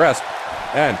 has a rest.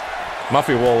 And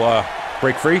Muffy will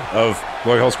break free of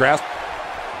Glory Hole's grasp.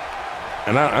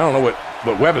 And I don't know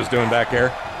what Webb is doing back there.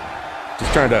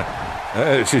 Just trying to,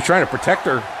 she's trying to protect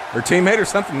her teammate or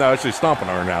something. No, she's stomping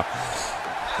on her now.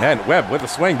 And Webb with a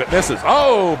swing, but misses.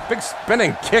 Oh, big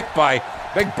spinning kick by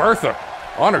Big Bertha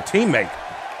on her teammate.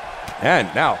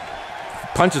 And now,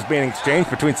 punches being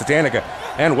exchanged between Satanica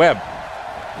and Webb.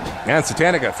 And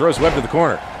Satanica throws Webb to the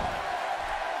corner.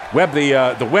 Webb,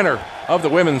 the winner of the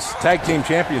Women's Tag Team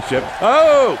Championship.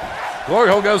 Oh! Glory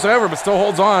Hole goes over, but still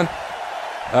holds on.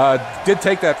 Did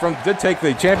take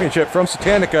the championship from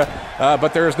Satanica,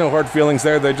 but there is no hard feelings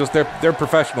there. They're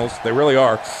professionals. They really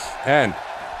are. And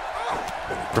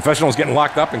professionals getting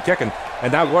locked up and kicking.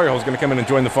 And now Glory Hole's going to come in and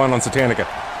join the fun on Satanica.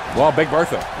 While Big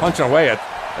Bertha punching away at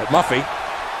Muffy.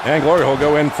 And Glory Hole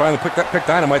go in, finally pick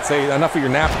Dynamite, say enough of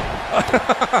your nap.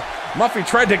 Muffy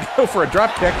tried to go for a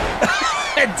drop kick.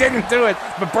 It didn't do it,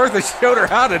 but Bertha showed her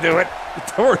how to do it.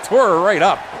 Tore her right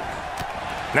up.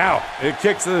 Now, it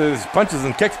kicks, punches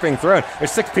and kicks being thrown.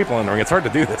 There's 6 people in the ring. It's hard to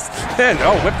do this. And,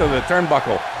 whip to the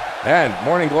turnbuckle. And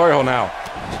Morning Glory Hole now.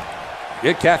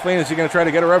 Get Kathleen. Is she going to try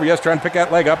to get her over? Yes, trying to pick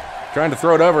that leg up. Trying to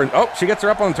throw it over. And, she gets her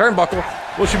up on the turnbuckle.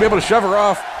 Will she be able to shove her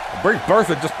off?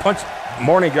 Bertha just punched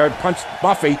punched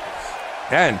Muffy.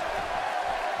 And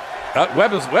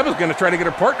Webb is going to try to get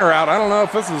her partner out. I don't know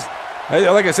if this is,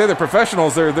 like I say, they're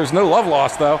professionals. There's no love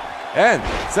lost, though. And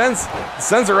sends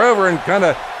her over and kind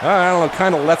of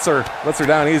lets her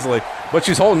down easily. But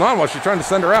she's holding on while she's trying to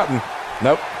send her out. And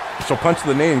nope, she'll punch to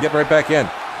the knee and get right back in.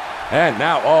 And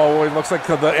now, it looks like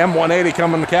the M180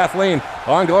 coming to Kathleen.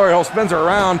 On Glory Hole spins her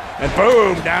around, and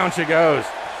boom, down she goes.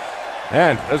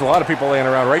 And there's a lot of people laying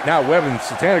around right now. Webb and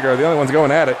Satanica are the only ones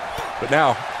going at it. But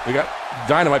now we got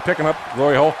Dynamite picking up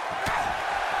Glory Hole.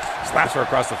 Slaps her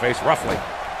across the face roughly.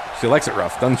 She likes it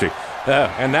rough, doesn't she?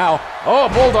 And now, a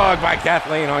bulldog by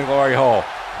Kathleen on Glory Hole.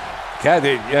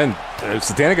 And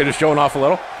Satanica just showing off a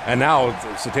little. And now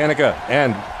Satanica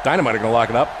and Dynamite are going to lock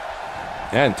it up.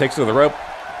 And takes her to the rope.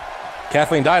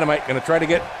 Kathleen Dynamite going to try to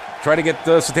get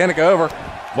Satanica over.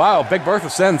 Wow, Big Bertha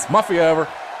sends Muffy over.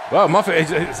 Well,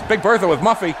 it's Big Bertha with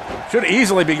Muffy. Should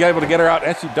easily be able to get her out.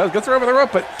 And she does. Gets her over the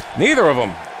rope, but neither of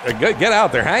them get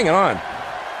out. They're hanging on.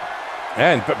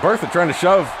 And Bertha trying to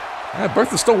shove.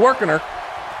 Bertha's still working her.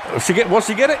 Will she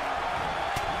get it?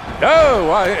 No,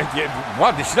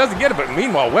 she doesn't get it. But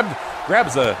meanwhile, Webb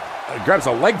grabs a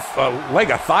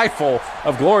thigh full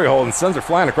of Glory Hole and sends her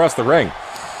flying across the ring.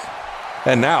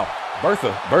 And now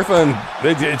Bertha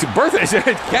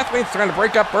Kathleen's trying to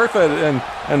break up Bertha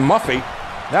and Muffy.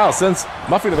 Now sends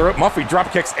Muffy to the rope. Muffy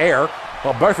drop kicks air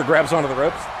while Bertha grabs onto the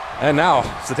ropes. And now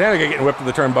Satanica getting whipped to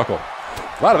the turnbuckle.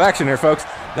 A lot of action here, folks.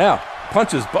 Now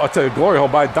punches to Glory Hole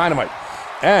by Dynamite.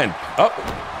 And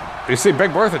you see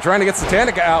Big Bertha trying to get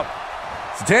Satanica out.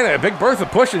 Big Bertha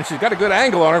pushing. She's got a good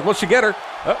angle on her. Will she get her?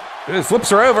 It flips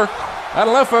her over. I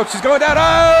don't know, folks. She's going down.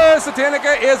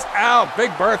 Satanica is out.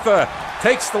 Big Bertha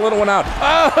takes the little one out.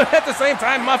 At the same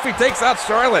time, Muffy takes out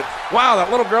Charlotte. Wow, that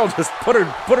little girl just put her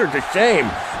to shame.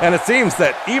 And it seems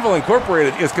that Evil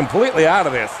Incorporated is completely out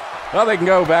of this. Well, they can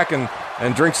go back and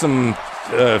drink some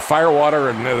fire water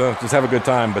and just have a good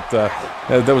time. But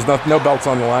there was no belts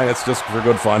on the line. It's just for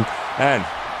good fun. And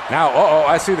now,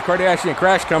 I see the Kardashian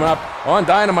Crash coming up on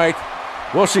Dynamite.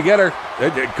 Will she get her?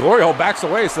 Glory Hole backs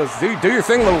away, says, do your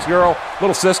thing,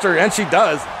 little sister. And she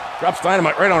does. Drops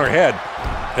Dynamite right on her head.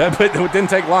 But it didn't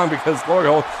take long because Glory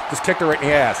Hole just kicked her right in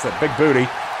the ass. That big booty,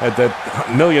 that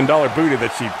 $1 million booty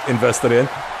that she invested in.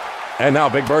 And now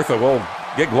Big Bertha will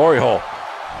get Glory Hole.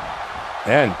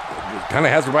 And kind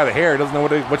of has her by the hair. Doesn't know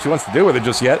what she wants to do with it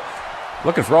just yet.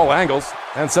 Looking for all angles.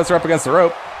 And sets her up against the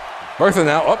rope. Bertha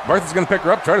now. Bertha's going to pick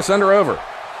her up, try to send her over.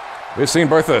 We've seen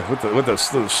Bertha with the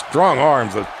strong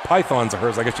arms, the pythons of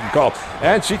hers, I guess you can call it.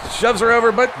 And she shoves her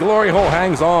over, but Glory Hole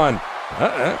hangs on.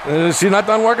 She's not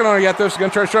done working on her yet, though. She's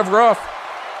going to try to shove her off.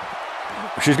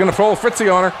 she's going to pull Fritzy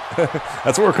on her.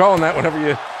 That's what we're calling that whenever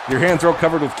your hands are all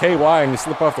covered with KY and you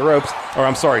slip off the ropes. Or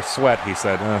I'm sorry, sweat, he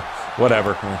said.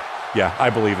 Whatever. Yeah, I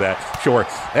believe that. Sure.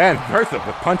 And Bertha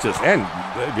with punches, and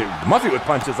Muffy with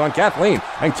punches on Kathleen,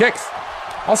 and kicks.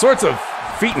 All sorts of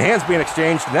feet and hands being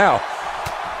exchanged now.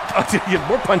 You get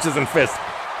more punches and fists.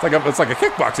 It's like a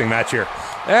kickboxing match here.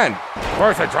 And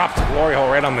Bertha drops the glory hole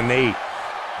right on the knee.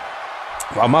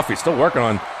 While Muffy's still working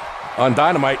on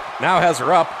Dynamite, now has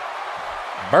her up.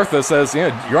 Bertha says,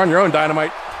 you're on your own,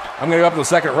 Dynamite. I'm going to go up to the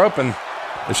second rope, and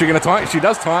is she going to taunt? She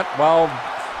does taunt while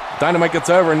Dynamite gets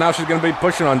over, and now she's going to be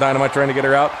pushing on Dynamite, trying to get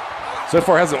her out. So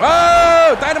far hasn't.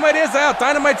 Oh! Dynamite is out.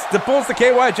 Dynamite pulls the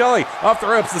KY Jelly off the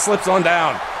ropes and slips on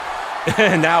down.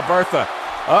 And now Bertha.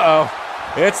 Uh-oh.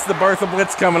 It's the Bertha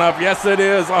Blitz coming up. Yes, it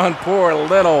is on poor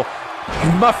little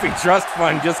Muffy Trust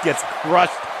Fund. Just gets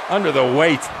crushed under the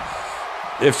weight.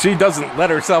 If she doesn't let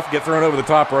herself get thrown over the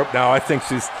top rope now, I think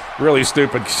she's really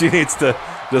stupid. She needs to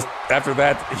just, after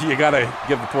that, you got to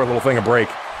give the poor little thing a break.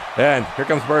 And here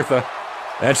comes Bertha.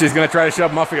 And she's going to try to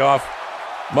shove Muffy off.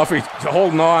 Muffy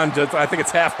holding on. I think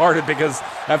it's half-hearted because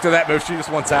after that move, she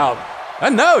just wants out.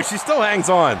 And no, she still hangs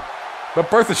on. But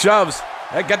Bertha shoves.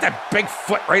 Got that big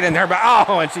foot right in there. But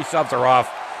and she shoves her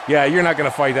off. Yeah, you're not going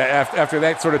to fight that. After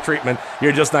that sort of treatment,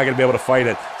 you're just not going to be able to fight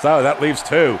it. So that leaves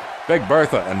two. Big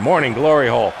Bertha and Morning Glory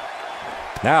Hole.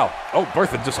 Now,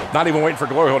 Bertha just not even waiting for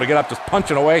Glory Hole to get up, just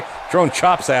punching away, throwing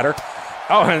chops at her.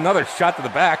 And another shot to the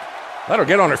back. Let her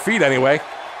get on her feet anyway.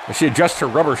 As she adjusts her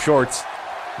rubber shorts.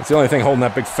 It's the only thing holding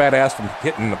that big fat ass from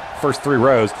hitting the first 3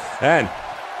 rows. And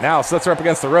now sets her up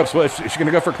against the ropes. Is she going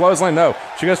to go for a clothesline? No.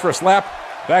 She goes for a slap.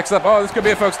 Backs up. This could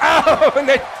be it, folks.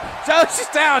 And she's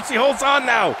down. She holds on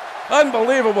now.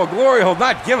 Unbelievable. Glory Hole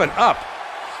not giving up.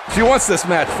 She wants this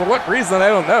match. For what reason, I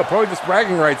don't know. Probably just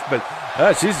bragging rights, but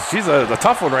she's a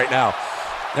tough one right now.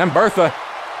 And Bertha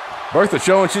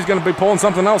showing she's going to be pulling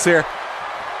something else here.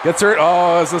 Gets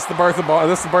her. Is this the Bertha ball?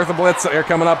 This is the Bertha Blitz here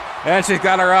coming up. And she's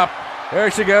got her up. There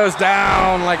she goes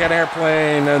down like an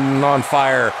airplane and on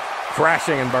fire,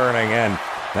 crashing and burning. And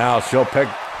now she'll pick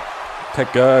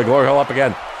Glory Hole up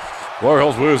again. Glory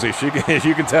Hole's woozy. You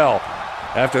can tell.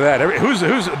 After that, who's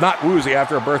not woozy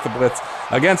after a Bertha Blitz?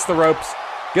 Against the ropes.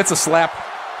 Gets a slap.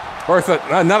 Bertha,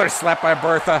 another slap by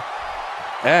Bertha.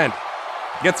 And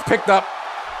gets picked up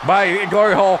by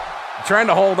Glory Hole, trying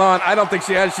to hold on. I don't think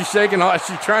she has. She's shaking off.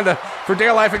 She's trying to, for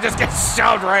dear life, it just gets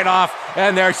shoved right off.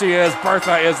 And there she is.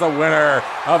 Bertha is the winner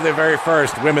of the very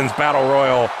first Women's Battle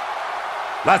Royal.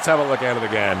 Let's have a look at it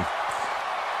again.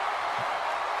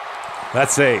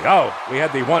 Let's see. We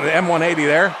had the M180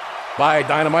 there by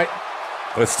Dynamite.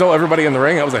 But it's still everybody in the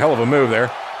ring. That was a hell of a move there.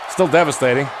 Still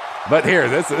devastating. But here,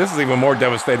 this is even more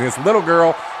devastating. This little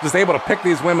girl just able to pick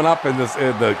these women up in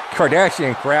the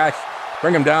Kardashian crash,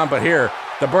 bring them down. But here,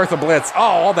 the Bertha Blitz,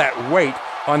 all that weight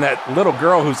on that little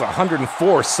girl who's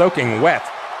 104 soaking wet.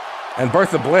 And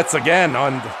Bertha Blitz again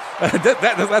on...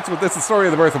 that's what this is the story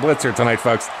of the Bertha Blitz here tonight,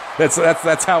 folks.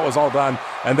 That's how it was all done.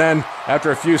 And then, after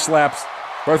a few slaps,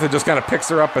 Bertha just kind of picks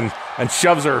her up and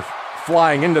shoves her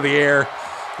flying into the air.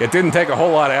 It didn't take a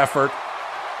whole lot of effort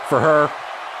for her.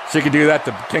 She could do that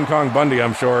to King Kong Bundy,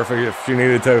 I'm sure, if she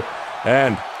needed to.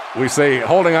 And we see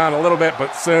holding on a little bit,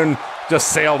 but soon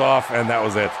just sailed off, and that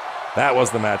was it. That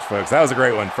was the match, folks. That was a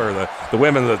great one for the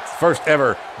women, the first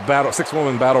ever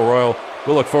 6-woman battle royal.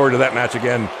 We'll look forward to that match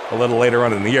again a little later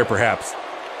on in the year, perhaps.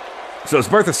 So as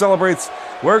Bertha celebrates,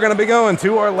 we're going to be going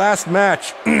to our last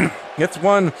match. It's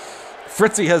one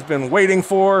Fritzy has been waiting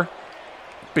for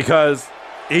because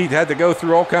he had to go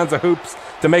through all kinds of hoops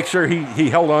to make sure he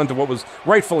held on to what was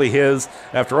rightfully his.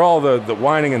 After all the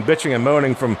whining and bitching and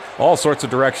moaning from all sorts of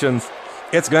directions,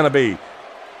 it's going to be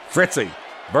Fritzy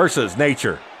versus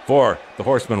Nature for the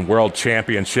Horseman World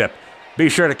Championship. Be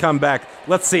sure to come back.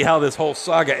 Let's see how this whole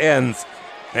saga ends.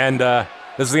 And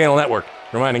this is the Anal Network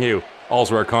reminding you, all's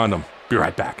wear a condom. Be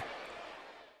right back.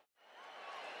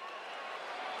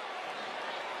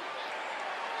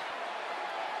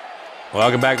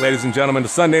 Welcome back, ladies and gentlemen, to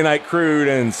Sunday Night Crude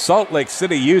in Salt Lake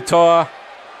City, Utah.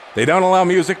 They don't allow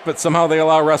music, but somehow they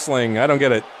allow wrestling. I don't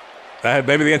get it.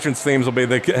 Maybe the entrance themes will be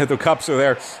the cups are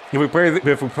there. If we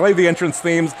play the entrance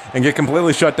themes and get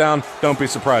completely shut down, don't be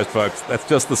surprised, folks. That's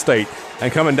just the state.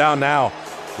 And coming down now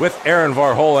with Aaron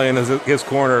Varhola in his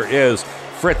corner is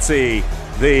Fritzy,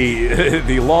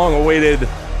 the long-awaited,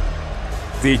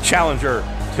 the challenger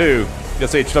to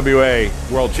this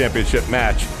HWA World Championship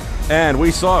match. And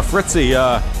we saw Fritzy,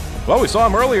 we saw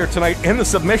him earlier tonight in the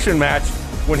submission match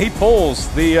when he pulls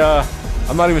the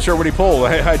I'm not even sure what he pulled.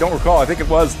 I don't recall. I think it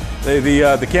was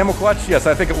the camel clutch. Yes,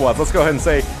 I think it was. Let's go ahead and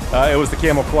say it was the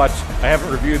camel clutch. I haven't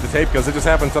reviewed the tape because it just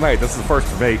happened tonight. This is the first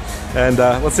for me. And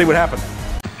let's see what happened.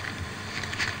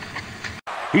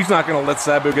 He's not going to let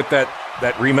Sabu get that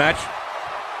rematch.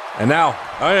 And now,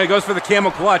 he goes for the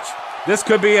camel clutch. This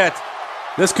could be it.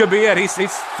 This could be it. He's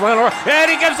flying around.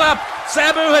 And he gives up.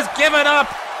 Sabu has given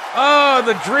up. Oh,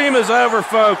 the dream is over,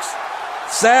 folks.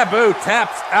 Sabu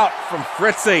taps out from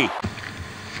Fritzy.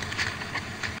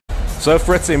 So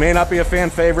Fritzy may not be a fan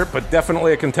favorite, but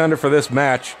definitely a contender for this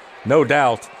match, no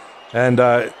doubt. And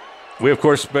we, of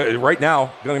course, right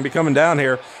now, going to be coming down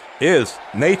here is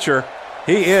Nature.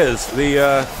 He is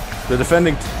the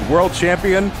defending world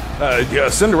champion.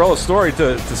 Cinderella story,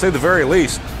 to say the very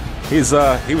least. He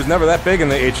was never that big in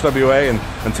the HWA, and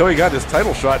until he got his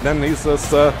title shot, and then he's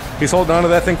holding on to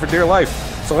that thing for dear life.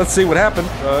 So let's see what happened.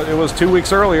 It was 2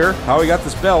 weeks earlier how he got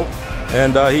this belt,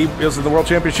 and he was in the world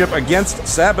championship against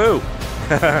Sabu,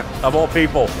 of all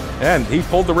people, and he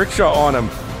pulled the rickshaw on him.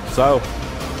 So,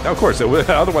 of course,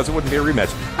 otherwise it wouldn't be a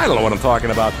rematch. I don't know what I'm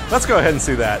talking about. Let's go ahead and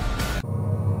see that.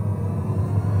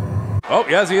 Oh,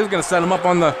 yes, he is going to set him up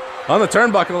on the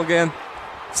turnbuckle again.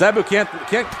 Sabu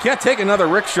can't take another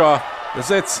rickshaw.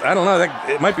 I don't know,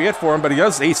 it might be it for him, but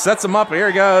he sets him up. Here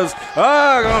he goes.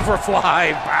 Oh, going for a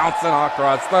fly, bouncing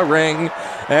across the ring.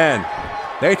 And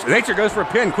Nature goes for a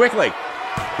pin quickly.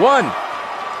 1,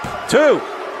 2,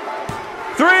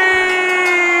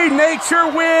 3. Nature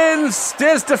wins.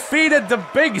 Has defeated the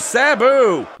big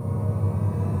Sabu.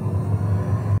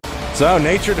 So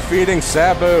Nature defeating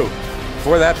Sabu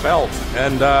for that belt.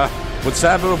 And would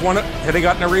Sabu have won it had he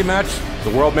gotten a rematch?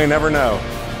 The world may never know.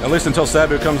 At least until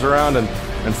Sabu comes around and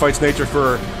fights Nature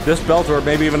for this belt or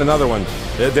maybe even another one.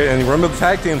 And remember the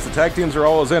tag teams. The tag teams are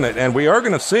always in it. And we are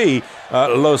going to see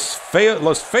Los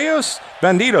Feos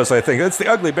Bandidos, I think. It's the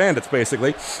Ugly Bandits,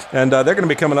 basically. And they're going to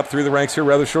be coming up through the ranks here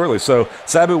rather shortly. So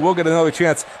Sabu will get another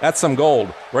chance at some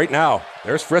gold. Right now,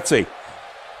 there's Fritzy.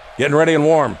 Getting ready and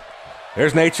warm.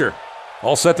 There's Nature.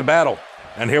 All set to battle.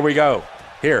 And here we go.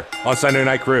 Here on Sunday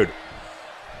Night Crude.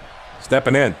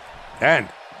 Stepping in. And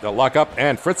they'll lock up,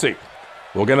 and Fritzy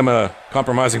will get him a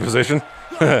compromising position.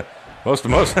 most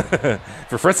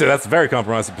for Fritzy, that's a very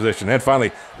compromising position. And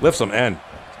finally lifts him, and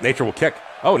Nature will kick.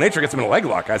 Oh, Nature gets him in a leg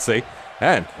lock, I see.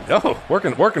 And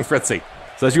working Fritzy.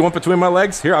 Says, you want between my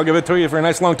legs? Here, I'll give it to you for a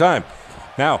nice long time.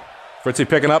 Now, Fritzy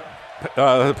picking up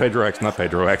Pedro X, not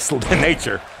Pedro X.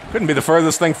 Nature couldn't be the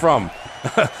furthest thing from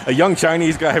a young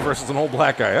Chinese guy versus an old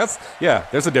black guy.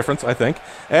 There's a difference, I think.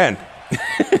 And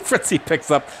Fritzy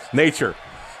picks up Nature.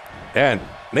 And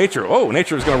Nature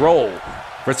is going to roll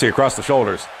Fritzy across the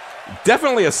shoulders.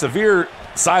 Definitely a severe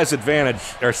size advantage,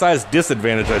 or size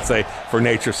disadvantage, I'd say, for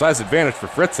Nature. Size advantage for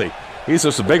Fritzy. He's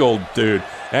just a big old dude.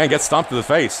 And gets stomped to the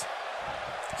face.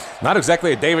 Not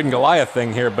exactly a David and Goliath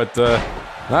thing here, but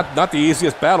not the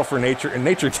easiest battle for Nature. And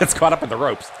Nature gets caught up in the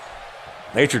ropes.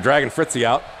 Nature dragging Fritzy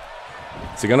out.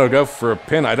 Is he going to go for a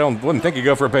pin? Wouldn't think he'd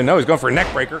go for a pin. No, he's going for a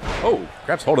neck breaker. Oh,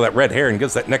 grabs hold of that red hair and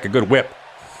gives that neck a good whip.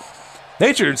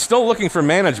 Nature is still looking for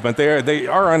management. They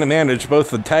are unmanaged,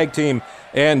 both the tag team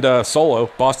and solo,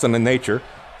 Boston and Nature.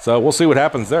 So we'll see what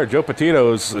happens there. Joe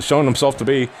Petito has shown himself to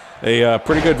be a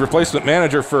pretty good replacement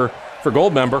manager for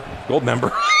Goldmember.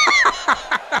 Goldmember.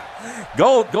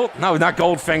 No, not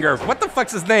Goldfinger. What the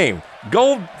fuck's his name?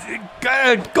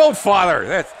 Goldfather.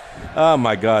 That's. Oh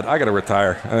my God, I gotta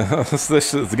retire. This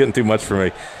is getting too much for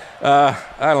me. I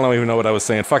don't even know what I was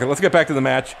saying. Fuck it, let's get back to the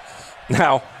match.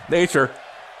 Now, Nature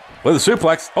with a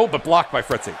suplex. Oh, but blocked by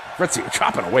Fritzy. Fritzy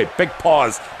chopping away, big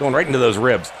paws going right into those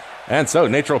ribs. And so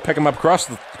Nature will pick him up across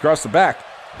the back.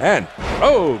 And,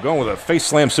 going with a face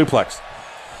slam suplex.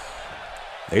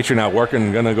 Nature now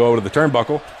working, gonna go over to the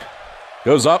turnbuckle.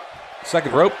 Goes up,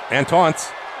 second rope, and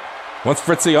taunts. Wants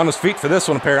Fritzy on his feet for this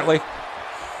one, apparently.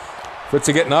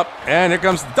 Fritzy getting up, and here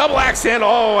comes the double axe handle.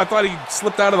 Oh, I thought he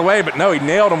slipped out of the way, but no, he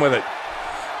nailed him with it.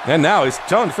 And now he's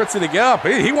telling Fritzy to get up.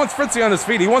 He wants Fritzy on his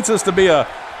feet. He wants this to be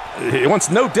he wants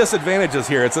no disadvantages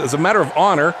here. It's a matter of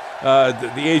honor,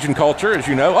 the Asian culture, as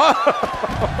you know.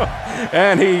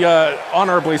 And he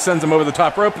honorably sends him over the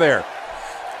top rope there.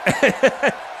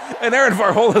 And Aaron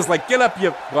Varhola's like, get up,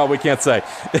 you... Well, we can't say.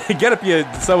 Get up, you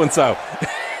so-and-so.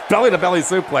 Belly-to-belly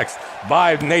suplex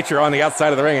by Nature on the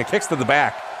outside of the ring and kicks to the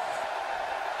back.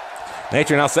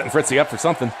 Nature now setting Fritzy up for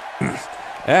something.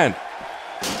 And...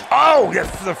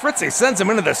 the Fritzy sends him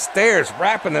into the stairs,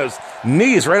 wrapping those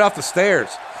knees right off the stairs.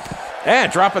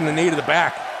 And dropping the knee to the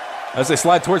back as they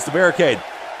slide towards the barricade.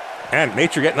 And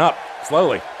Nature getting up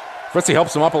slowly. Fritzy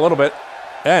helps him up a little bit.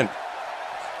 And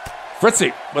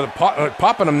Fritzy with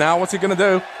popping him now. What's he going to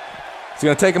do? Is he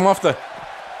going to take him off the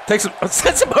takes him,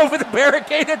 sends him over the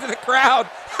barricade into the crowd.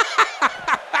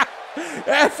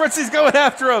 And Fritzy's going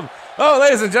after him. Oh,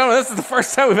 ladies and gentlemen, this is the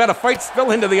first time we've had a fight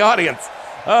spill into the audience.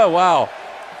 Oh, wow.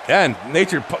 And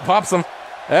Nature pops him.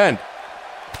 And,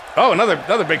 oh,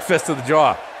 another big fist to the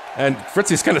jaw. And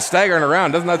Fritzy's kind of staggering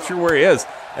around, not sure where he is.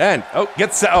 And,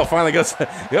 finally goes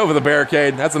over the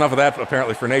barricade. That's enough of that,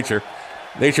 apparently, for Nature.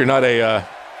 Nature, not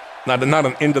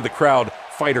an into-the-crowd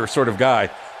fighter sort of guy.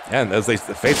 And as they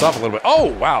face off a little bit,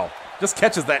 oh, wow. Just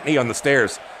catches that knee on the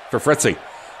stairs for Fritzy.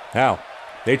 Now,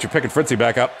 Nature picking Fritzy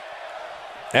back up.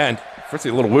 And Fritzy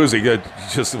a little woozy,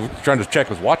 just trying to check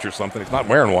his watch or something. He's not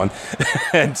wearing one.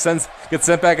 And gets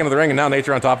sent back into the ring, and now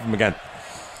Nature on top of him again.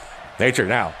 Nature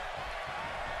now.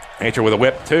 Nature with a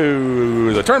whip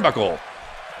to the turnbuckle.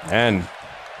 And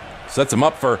sets him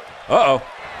up for,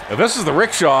 if this is the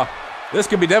rickshaw, this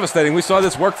could be devastating. We saw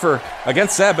this work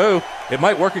against Sabu. It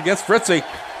might work against Fritzy.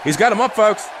 He's got him up,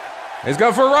 folks. He's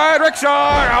going for a ride,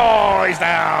 rickshaw. Oh, he's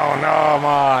down. Oh,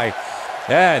 my.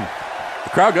 And the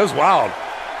crowd goes wild.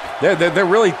 They're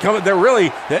really coming. They're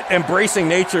really embracing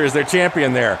Nature as their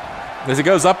champion there. As he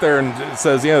goes up there and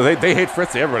says, they hate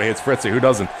Fritzy. Everybody hates Fritzy. Who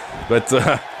doesn't? But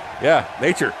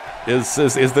Nature is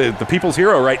the people's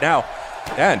hero right now.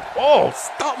 And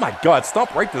my God!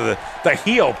 Stomp right to the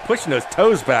heel, pushing those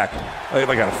toes back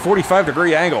like a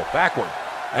 45-degree angle backward.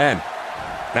 And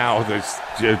now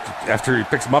after he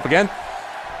picks him up again,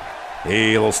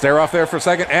 a little stare off there for a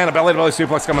second, and a belly-to-belly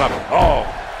suplex coming up. Oh,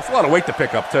 that's a lot of weight to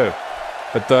pick up too.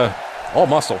 But all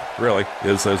muscle, really,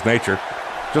 is Nature.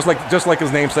 Just like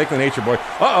his namesake, the Nature Boy.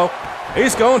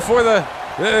 He's going for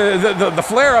the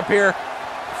flare up here.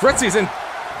 Fritzy's in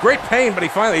great pain, but he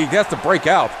has to break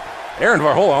out. Aaron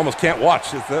Varhola almost can't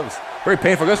watch. That was very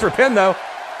painful. Goes for a pin, though.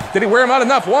 Did he wear him out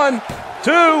enough? 1,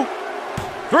 2,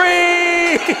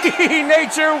 3!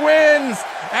 Nature wins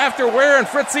after wearing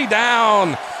Fritzy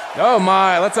down. Oh,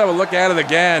 my. Let's have a look at it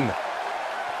again.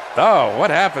 Oh, what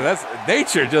happened? That's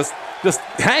Nature just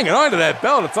hanging on to that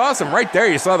belt. It's awesome. Right there,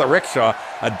 you saw the rickshaw.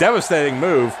 A devastating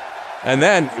move. And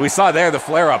then we saw there the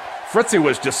flare-up. Fritzy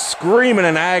was just screaming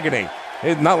in agony.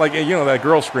 It's not like, that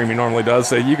girl scream he normally does,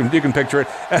 so you can picture it.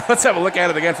 And let's have a look at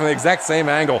it again from the exact same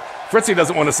angle. Fritzy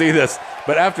doesn't want to see this,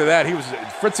 but after that,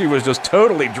 Fritzy was just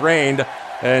totally drained,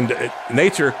 and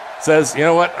Nature says, you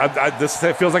know what, this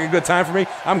feels like a good time for me.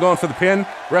 I'm going for the pin.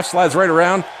 Ref slides right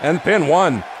around, and the pin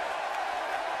 1,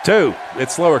 2.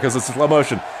 It's slower because it's slow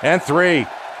motion. And 3.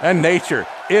 And Nature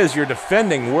is your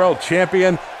defending world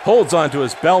champion, holds onto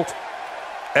his belt,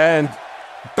 and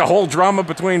the whole drama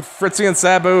between Fritzy and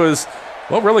Sabu is,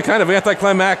 really kind of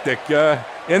anticlimactic.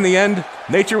 In the end,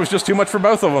 Nature was just too much for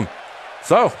both of them.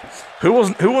 So, who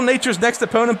will Nature's next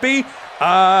opponent be?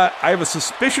 I have a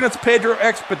suspicion it's Pedro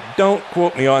X, but don't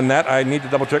quote me on that. I need to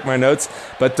double check my notes.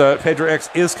 But Pedro X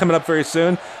is coming up very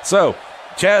soon. So,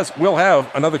 Chaz will have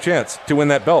another chance to win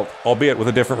that belt, albeit with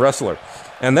a different wrestler.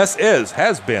 And this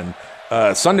has been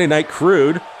Sunday Night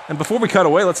Crude. And before we cut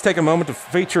away, let's take a moment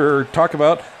to talk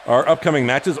about our upcoming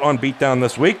matches on Beatdown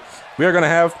this week. We are going to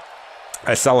have,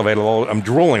 I salivated I'm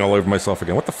drooling all over myself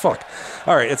again. What the fuck?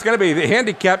 All right, it's going to be the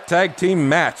handicap tag team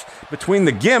match between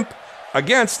the Gimp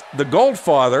against the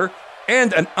Goldfather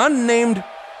and an unnamed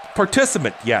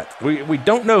participant yet. We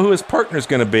don't know who his partner is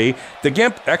going to be. The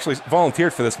Gimp actually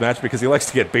volunteered for this match because he likes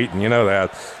to get beaten, you know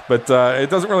that. But it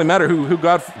doesn't really matter who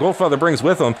Goldfather brings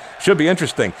with him. Should be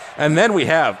interesting. And then we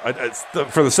have,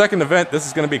 for the second event, this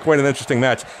is going to be quite an interesting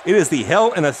match. It is the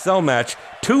Hell in a Cell match.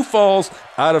 2 falls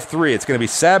out of 3. It's going to be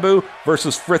Sabu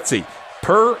versus Fritzy.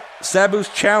 Per Sabu's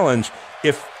challenge,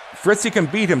 if Fritzy can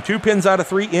beat him 2 pins out of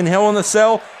 3 in Hell in a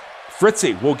Cell,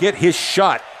 Fritzy will get his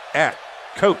shot at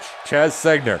Coach Chaz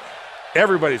Segner.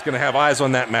 Everybody's going to have eyes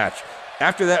on that match.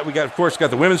 After that, we got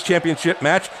the women's championship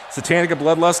match. Satanica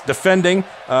Bloodlust defending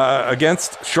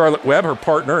against Charlotte Webb, her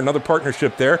partner, another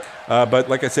partnership there. But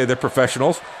like I say, they're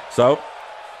professionals. So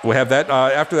we have that.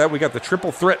 After that, we got the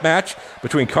triple threat match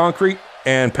between Concrete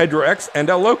and Pedro X and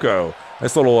El Loco.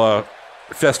 Nice little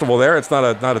festival there. It's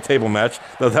not a table match,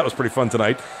 though that was pretty fun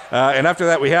tonight. And after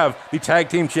that, we have the tag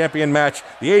team champion match,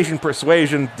 the Asian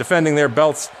Persuasion defending their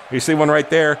belts. You see one right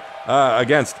there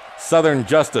against Southern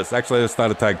Justice. Actually, that's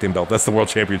not a tag team belt. That's the World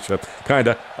Championship, kind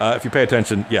of. If you pay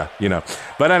attention, yeah, you know.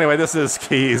 But anyway, this is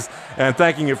Keys, and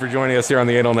thanking you for joining us here on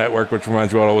the Anal Network, which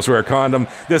reminds you all to always wear a condom.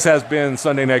 This has been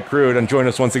Sunday Night Crude, and join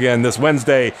us once again this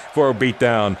Wednesday for a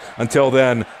Beatdown. Until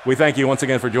then, we thank you once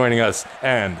again for joining us,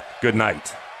 and good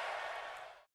night.